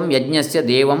 ಪುರೋಹಿತಂ ಯಜ್ಞಸ್ಯ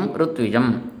ದೇವಂ ಋತ್ವಿಜಂ,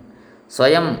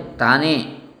 ಸ್ವಯಂ ತಾನೇ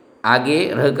ಆಗೇ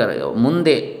ರಹಕರ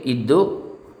ಮುಂದೆ ಇದ್ದು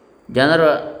ಜನರ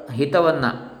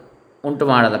ಹಿತವನ್ನು ಉಂಟು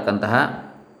ಮಾಡತಕ್ಕಂತಹ,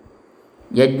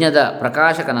 ಯಜ್ಞದ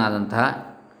ಪ್ರಕಾಶಕನಾದಂತಹ,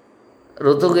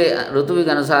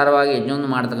 ಋತುವಿಗನುಸಾರವಾಗಿ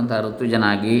ಯಜ್ಞವನ್ನು ಮಾಡತಕ್ಕಂತಹ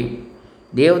ಋತ್ವಿಜನಾಗಿ,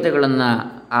 ದೇವತೆಗಳನ್ನು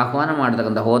ಆಹ್ವಾನ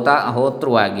ಮಾಡತಕ್ಕಂಥ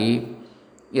ಹೋತೃವಾಗಿ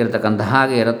ಇರತಕ್ಕಂತಹ,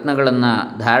 ಹಾಗೆ ರತ್ನಗಳನ್ನು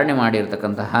ಧಾರಣೆ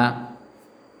ಮಾಡಿರ್ತಕ್ಕಂತಹ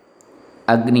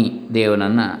ಅಗ್ನಿ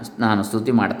ದೇವನನ್ನು ನಾನು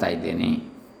ಸ್ತುತಿ ಮಾಡ್ತಾ ಇದ್ದೇನೆ.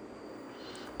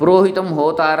 ಪುರೋಹಿತಂ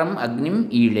ಹೋತಾರಂ ಅಗ್ನಿಂ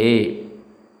ईड़े.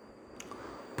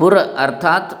 पुर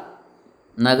अर्थात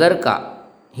नगर का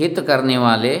हित करने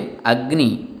वाले, अग्नि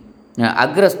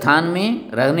अग्रस्थान में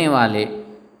रहने वाले,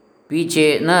 पीछे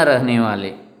न रहने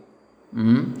वाले,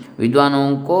 विद्वानों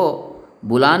को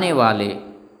बुलाने वाले,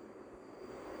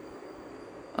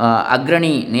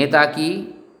 अग्रणी नेता की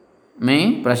मैं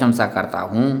प्रशंसा करता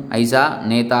हूँ. ऐसा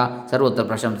नेता सर्वत्र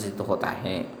प्रशंसित होता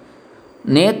है.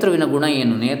 ನೇತೃವಿನ ಗುಣ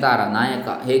ಏನು, ನೇತಾರ ನಾಯಕ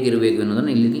ಹೇಗಿರಬೇಕು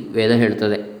ಎನ್ನುವುದನ್ನು ಇಲ್ಲಿ ವೇದ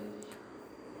ಹೇಳ್ತದೆ.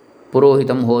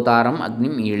 ಪುರೋಹಿತಂ ಹೋತಾರಂ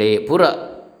ಅಗ್ನಿಂ ಈಳೆ. ಪುರ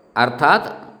ಅರ್ಥಾತ್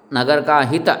ನಗರಕ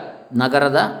ಹಿತ,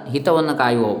 ನಗರದ ಹಿತವನ್ನು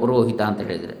ಕಾಯುವ ಪುರೋಹಿತ ಅಂತ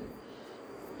ಹೇಳಿದರೆ.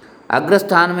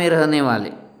 ಅಗ್ರಸ್ಥಾನ ಮೇ ರಹನೆ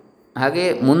ವಾಲೆ, ಹಾಗೆ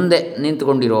ಮುಂದೆ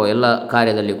ನಿಂತುಕೊಂಡಿರೋ ಎಲ್ಲ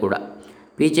ಕಾರ್ಯದಲ್ಲಿ ಕೂಡ.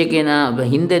 ಪೀಚೆಕಿನ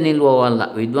ಹಿಂದೆ ನಿಲ್ಲುವವಲ್ಲ.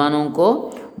 ವಿದ್ವಾನೋಂಕೋ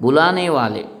ಬುಲಾನೆ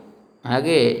ವಾಲೆ,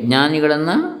 ಹಾಗೆ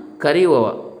ಜ್ಞಾನಿಗಳನ್ನು ಕರೆಯುವವ,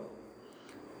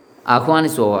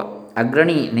 ಆಹ್ವಾನಿಸುವವ.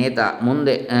 ಅಗ್ರಣಿ ನೇತ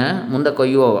ಮುಂದೆ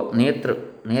ಕೊಯ್ಯುವವ,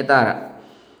 ನೇತಾರ,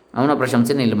 ಅವನ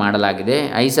ಪ್ರಶಂಸೆಯನ್ನು ಇಲ್ಲಿ ಮಾಡಲಾಗಿದೆ.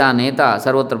 ಐಸಾ ನೇತ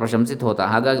ಸರ್ವತ್ರ ಪ್ರಶಂಸಿತ ಹೋತ.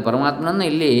 ಹಾಗಾಗಿ ಪರಮಾತ್ಮನನ್ನು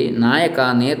ಇಲ್ಲಿ ನಾಯಕ,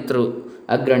 ನೇತೃ,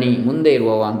 ಅಗ್ರಣಿ, ಮುಂದೆ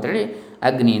ಇರುವವ ಅಂಥೇಳಿ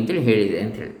ಅಗ್ನಿ ಅಂತೇಳಿ ಹೇಳಿದೆ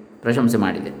ಅಂಥೇಳಿ ಪ್ರಶಂಸೆ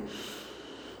ಮಾಡಿದೆ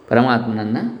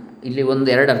ಪರಮಾತ್ಮನನ್ನು. ಇಲ್ಲಿ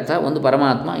ಎರಡು ಅರ್ಥ, ಒಂದು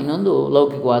ಪರಮಾತ್ಮ, ಇನ್ನೊಂದು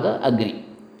ಲೌಕಿಕವಾದ ಅಗ್ನಿ,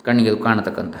 ಕಣ್ಣಿಗೆ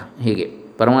ಕಾಣತಕ್ಕಂಥ. ಹೀಗೆ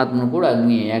ಪರಮಾತ್ಮನು ಕೂಡ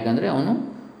ಅಗ್ನಿಯೇ, ಯಾಕಂದರೆ ಅವನು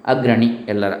ಅಗ್ರಣಿ,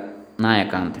 ಎಲ್ಲರ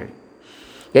ನಾಯಕ ಅಂಥೇಳಿ.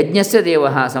 ಯಜ್ಞಸ್ಯ ದೇವ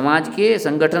ಸಮಾಜಕ್ಕೆ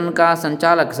ಸಂಘಟನ ಕಾ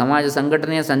ಸಂಚಾಲಕ, ಸಮಾಜ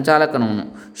ಸಂಘಟನೆಯ ಸಂಚಾಲಕನವನು.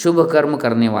 ಶುಭ ಕರ್ಮ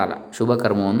ಕರ್ನೆವಾಲ, ಶುಭ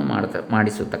ಕರ್ಮವನ್ನು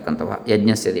ಮಾಡಿಸತಕ್ಕಂಥವ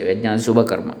ಯಜ್ಞಸ್ಯ ದೇವ. ಯಜ್ಞ ಶುಭ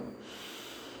ಕರ್ಮ.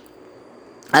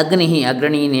 ಅಗ್ನಿ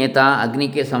ಅಗ್ರಣಿ ನೇತ,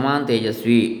 ಅಗ್ನಿಗೆ ಸಮಾನ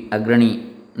ತೇಜಸ್ವಿ. ಅಗ್ರಣಿ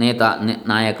ನೇತ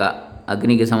ನಾಯಕ,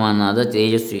 ಅಗ್ನಿಗೆ ಸಮಾನವಾದ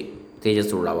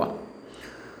ತೇಜಸ್ಸುಳ್ಳವ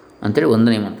ಅಂಥೇಳಿ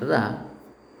 1ನೇ ಮಂತ್ರದ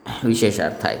ವಿಶೇಷ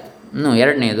ಅರ್ಥ ಆಯಿತು. ಇನ್ನು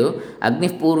 2ನೇದು,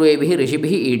 ಅಗ್ನಿಪೂರ್ವೇಭಿ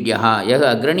ಋಷಿಭಿ ಈಡ್ಯ ಯಹ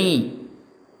ಅಗ್ರಣಿ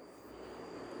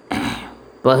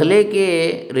पहले के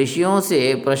ऋषियों से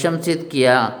प्रशंसित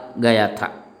किया गया था,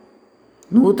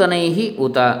 नूतनैः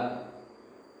उत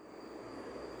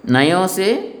नयों से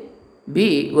भी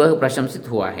वह प्रशंसित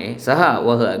हुआ है. सह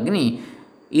वह अग्नि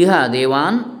यह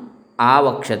देवान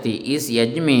आवक्षति, इस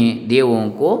यज्ञ में देवों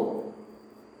को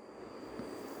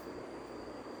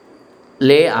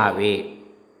ले आवे.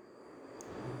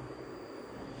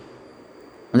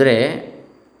 ಅಂದರೆ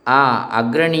ಆ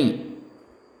ಅಗ್ರಣಿ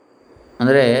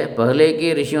ಅಂದರೆ ಪಹಲೇಕಿ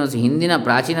ಋಷಿವಂಶ, ಹಿಂದಿನ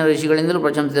ಪ್ರಾಚೀನ ಋಷಿಗಳಿಂದಲೂ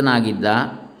ಪ್ರಶಂಸಿತನಾಗಿದ್ದ,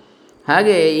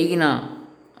 ಹಾಗೆ ಈಗಿನ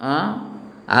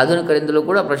ಆಧುನಿಕರಿಂದಲೂ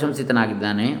ಕೂಡ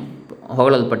ಪ್ರಶಂಸಿತನಾಗಿದ್ದಾನೆ,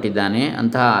 ಹೊಗಳಲ್ಪಟ್ಟಿದ್ದಾನೆ.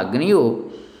 ಅಂತಹ ಅಗ್ನಿಯು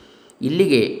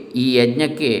ಇಲ್ಲಿಗೆ ಈ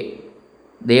ಯಜ್ಞಕ್ಕೆ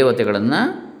ದೇವತೆಗಳನ್ನು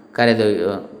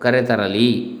ಕರೆತರಲಿ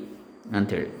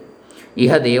ಅಂಥೇಳಿ.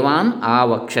 ಇಹ ದೇವಾನ್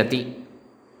ಆವಕ್ಷತಿ.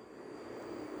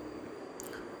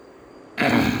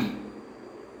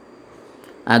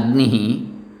 अग्नि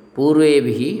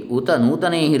पूर्वेभिः उत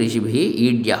नूतनैः ऋषिभिः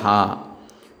ईड्यः.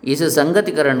 इस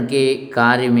संगतिकरण के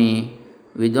कार्य में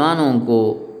विद्वानों को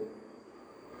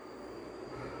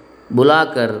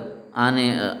बुलाकर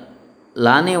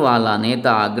लाने वाला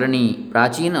नेता अग्रणी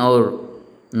प्राचीन और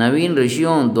नवीन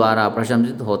ऋषियों द्वारा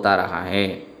प्रशंसित होता रहा है.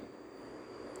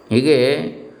 ಹೀಗೆ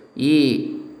ಈ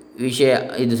ವಿಷಯ,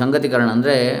 ಇದು ಸಂಗತಿಕರಣ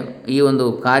ಅಂದರೆ ಈ ಒಂದು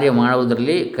ಕಾರ್ಯ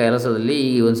ಮಾಡುವುದರಲ್ಲಿ, ಕೆಲಸದಲ್ಲಿ,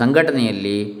 ಈ ಒಂದು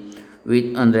ಸಂಘಟನೆಯಲ್ಲಿ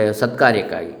ಅಂದರೆ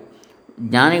ಸತ್ಕಾರ್ಯಕ್ಕಾಗಿ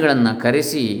ಜ್ಞಾನಿಗಳನ್ನು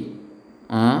ಕರೆಸಿ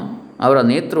ಅವರ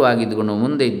ನೇತೃವಾಗಿದ್ದುಕೊಂಡು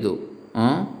ಮುಂದೆ ಇದ್ದು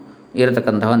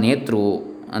ಇರತಕ್ಕಂತಹ ನೇತೃವು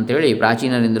ಅಂಥೇಳಿ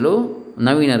ಪ್ರಾಚೀನರಿಂದಲೂ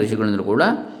ನವೀನ ಋಷಿಗಳಿಂದಲೂ ಕೂಡ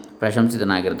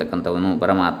ಪ್ರಶಂಸಿತನಾಗಿರ್ತಕ್ಕಂಥವನು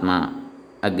ಪರಮಾತ್ಮ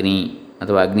ಅಗ್ನಿ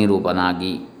ಅಥವಾ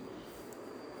ಅಗ್ನಿರೂಪನಾಗಿ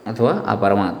ಅಥವಾ ಆ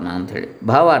ಪರಮಾತ್ಮ ಅಂಥೇಳಿ.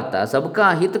 ಭಾವಾರ್ಥ, ಸಬ್ಕಾ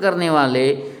ಹಿತ ಕರ್ನೆ ವಾಲೆ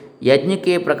ಯಜ್ಞ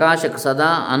के प्रकाशक, सदा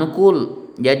अनुकूल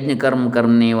यज्ञ कर्म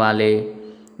करने वाले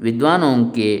विद्वानों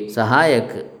के सहायक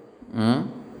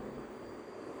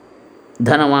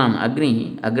ಧನವಾನ್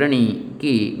ಅಗ್ರಣಿ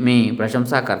ಕಿ ಮೇ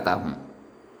ಪ್ರಶಂಸಾ ಕರ್ತಾ ಹೂँ.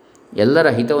 ಎಲ್ಲರ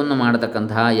ಹಿತವನ್ನು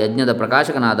ಮಾಡತಕ್ಕಂತಹ ಯಜ್ಞದ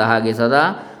ಪ್ರಕಾಶಕನಾದ, ಹಾಗೆ ಸದಾ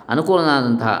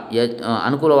ಅನುಕೂಲವಾದಂತಹ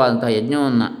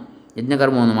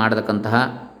ಯಜ್ಞಕರ್ಮವನ್ನು ಮಾಡತಕ್ಕಂತಹ,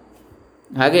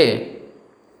 ಹಾಗೆ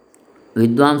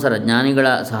ವಿದ್ವಾಂಸರ ಜ್ಞಾನಿಗಳ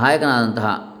ಸಹಾಯಕನಾದಂತಹ,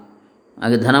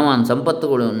 ಹಾಗೆ ಧನವಾನ್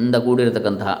ಸಂಪತ್ತುಗಳಿಂದ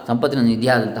ಕೂಡಿರತಕ್ಕಂತಹ, ಸಂಪತ್ತಿನ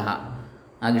ನಿಧಿಯಾದಂತಹ,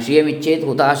 ಹಾಗೆ ಶ್ರಿಯಮಿಚ್ಛೇತ್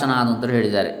ಹುತಾಶನಾದ ಅಂತೇಳಿ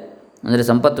ಹೇಳಿದ್ದಾರೆ. ಅಂದರೆ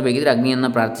ಸಂಪತ್ತು ಬೇಕಿದ್ರೆ ಅಗ್ನಿಯನ್ನು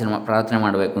ಪ್ರಾರ್ಥನೆ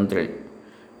ಮಾಡಬೇಕು ಅಂತೇಳಿ.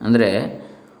 ಅಂದರೆ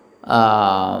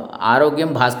ಆರೋಗ್ಯಂ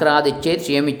ಭಾಸ್ಕರಾದಿಚ್ಛೇತ್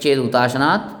ಶ್ರಿಯಮಿಚ್ಛೇದ್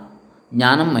ಹುತಾಶನಾಥ್,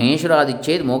 ಜ್ಞಾನಂ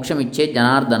ಮಹೇಶ್ವರಾದಿಚ್ಛೇದ್ ಮೋಕ್ಷಮಿಚ್ಛೇದ್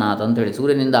ಜನಾರ್ದನಾಥ್ ಅಂತೇಳಿ.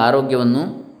 ಸೂರ್ಯನಿಂದ ಆರೋಗ್ಯವನ್ನು,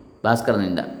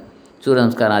 ಭಾಸ್ಕರನಿಂದ ಸೂರ್ಯ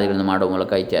ನಮಸ್ಕಾರಾದಿಗಳನ್ನು ಮಾಡುವ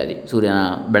ಮೂಲಕ ಇತ್ಯಾದಿ, ಸೂರ್ಯನ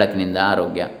ಬೆಳಕಿನಿಂದ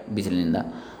ಆರೋಗ್ಯ, ಬಿಸಿಲಿನಿಂದ.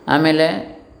 ಆಮೇಲೆ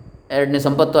 2ನೇ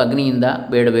ಸಂಪತ್ತು ಅಗ್ನಿಯಿಂದ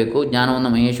ಬೇಡಬೇಕು, ಜ್ಞಾನವನ್ನು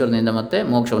ಮಹೇಶ್ವರನಿಂದ ಮತ್ತು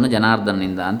ಮೋಕ್ಷವನ್ನು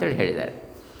ಜನಾರ್ದನಿಂದ ಅಂತೇಳಿ ಹೇಳಿದ್ದಾರೆ.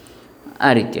 ಆ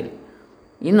ರೀತಿಯಲ್ಲಿ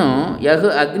ಇನ್ನು ಯಹ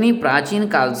ಅಗ್ನಿ ಪ್ರಾಚೀನ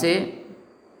ಕಾಲ से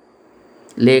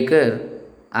लेकर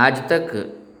आज तक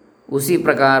उसी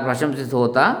प्रकार प्रशंसित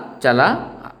होता चला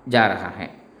जा रहा है.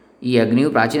 ಈ ಅಗ್ನಿಯು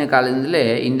ಪ್ರಾಚೀನ ಕಾಲದಿಂದಲೇ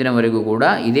ಇಂದಿನವರೆಗೂ ಕೂಡ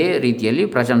ಇದೇ ರೀತಿಯಲ್ಲಿ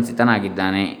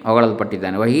ಪ್ರಶಂಸಿತನಾಗಿದ್ದಾನೆ,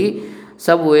 ಹೊಗಳಲ್ಪಟ್ಟಿದ್ದಾನೆ. ವಹಿ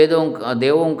ಸಬ್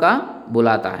ದೇವೋಂಕ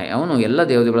ಬುಲಾತಾ ಹೈ, ಅವನು ಎಲ್ಲ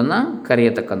ದೇವತೆಗಳನ್ನು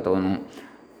ಕರೆಯತಕ್ಕಂಥವನು.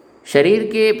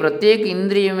 ಶರೀರಕ್ಕೆ ಪ್ರತ್ಯೇಕ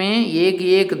ಇಂದ್ರಿಯ ಮೇ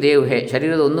ಏಕ್ ದೇವ್ ಹೇ,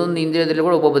 ಶರೀರದ ಒಂದೊಂದು ಇಂದ್ರಿಯದಲ್ಲಿ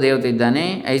ಕೂಡ ಒಬ್ಬೊಬ್ಬ ದೇವತೆ ಇದ್ದಾನೆ.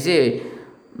 ಐಸೆ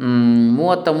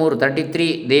 33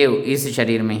 ದೇವ್ ಇಸ್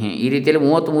ಶರೀರ ಮೇ ಹೇ, ಈ ರೀತಿಯಲ್ಲಿ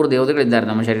 33 ದೇವತೆಗಳಿದ್ದಾರೆ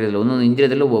ನಮ್ಮ ಶರೀರದಲ್ಲಿ, ಒಂದೊಂದು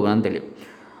ಇಂದ್ರಿಯದಲ್ಲೂ ಒಬ್ಬ ಅಂತೇಳಿ.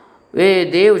 ವೇ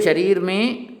ದೇವ್ ಶರೀರ ಮೇ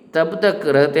ತಬ್ ತಕ್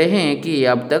ರಹತೆ ಹೇ ಕಿ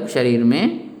ಅಬ್ ತಕ್ ಶರೀರ ಮೇ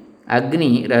ಅಗ್ನಿ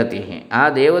ರಹತೆ ಹೇ. ಆ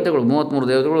ದೇವತೆಗಳು 33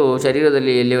 ದೇವತೆಗಳು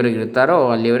ಶರೀರದಲ್ಲಿ ಎಲ್ಲಿವರೆಗೆ ಇರ್ತಾರೋ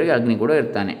ಅಲ್ಲಿವರೆಗೆ ಅಗ್ನಿ ಕೂಡ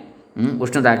ಇರ್ತಾನೆ.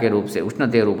 ಉಷ್ಣತಾಕೆ ರೂಪಸೆ,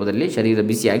 ಉಷ್ಣತೆಯ ರೂಪದಲ್ಲಿ ಶರೀರ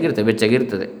ಬಿಸಿಯಾಗಿರ್ತದೆ,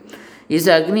 ಬೆಚ್ಚಗಿರ್ತದೆ. इस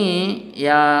अग्नि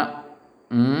या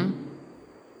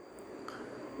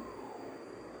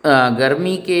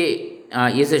गर्मी के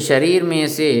इस शरीर में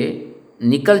से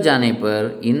निकल जाने पर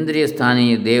इंद्रिय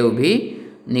स्थानीय देव भी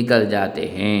निकल जाते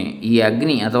हैं. ಈ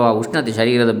ಅಗ್ನಿ ಅಥವಾ ಉಷ್ಣತೆ,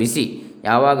 ಶರೀರದ ಬಿಸಿ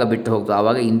ಯಾವಾಗ ಬಿಟ್ಟು ಹೋಗ್ತೋ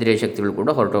ಆವಾಗ ಇಂದ್ರಿಯ ಶಕ್ತಿಗಳು ಕೂಡ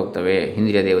ಹೊರಟು ಹೋಗ್ತವೆ,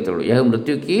 ಇಂದ್ರಿಯ ದೇವತೆಗಳು. ಯಹ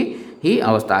ಮೃತ್ಯುಕಿ ಹಿ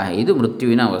ಅವಸ್ಥಾ, ಇದು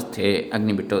ಮೃತ್ಯುವಿನ ಅವಸ್ಥೆ,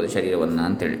 ಅಗ್ನಿ ಬಿಟ್ಟು ಹೋದ ಶರೀರವನ್ನು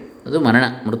ಅಂಥೇಳಿ. ಅದು ಮರಣ,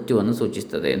 ಮೃತ್ಯುವನ್ನು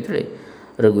ಸೂಚಿಸ್ತದೆ ಅಂಥೇಳಿ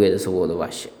ಋಗ್ವೇದ ಸುಬೋಧ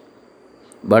ಭಾಷ್ಯ.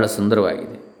 ಭಾಳ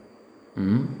ಸುಂದರವಾಗಿದೆ.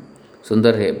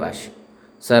 ಸುಂದರ ಹೇ ಭಾಷ್ಯ,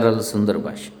 ಸರಳ ಸುಂದರ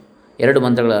ಭಾಷ್ಯ. ಎರಡು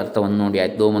ಮಂತ್ರಗಳ ಅರ್ಥವನ್ನು ನೋಡಿ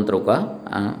ಆಯ್ತು. ದೋ ಮಂತ್ರೋं का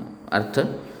अर्थ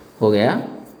हो गया,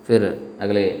 फिर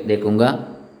अगले देखूँगा,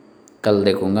 कल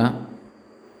देखूँगा.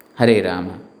 हरे राम.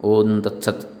 ओम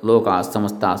तत्सत्. लोकाः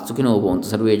समस्ताः सुखिनो भवन्तु,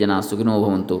 सर्वे जनाः सुखिनो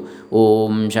भवन्तु.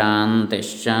 ओम शान्तिः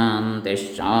शान्तिः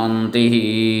शान्तिः.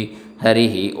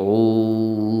 हरिः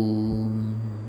ओम.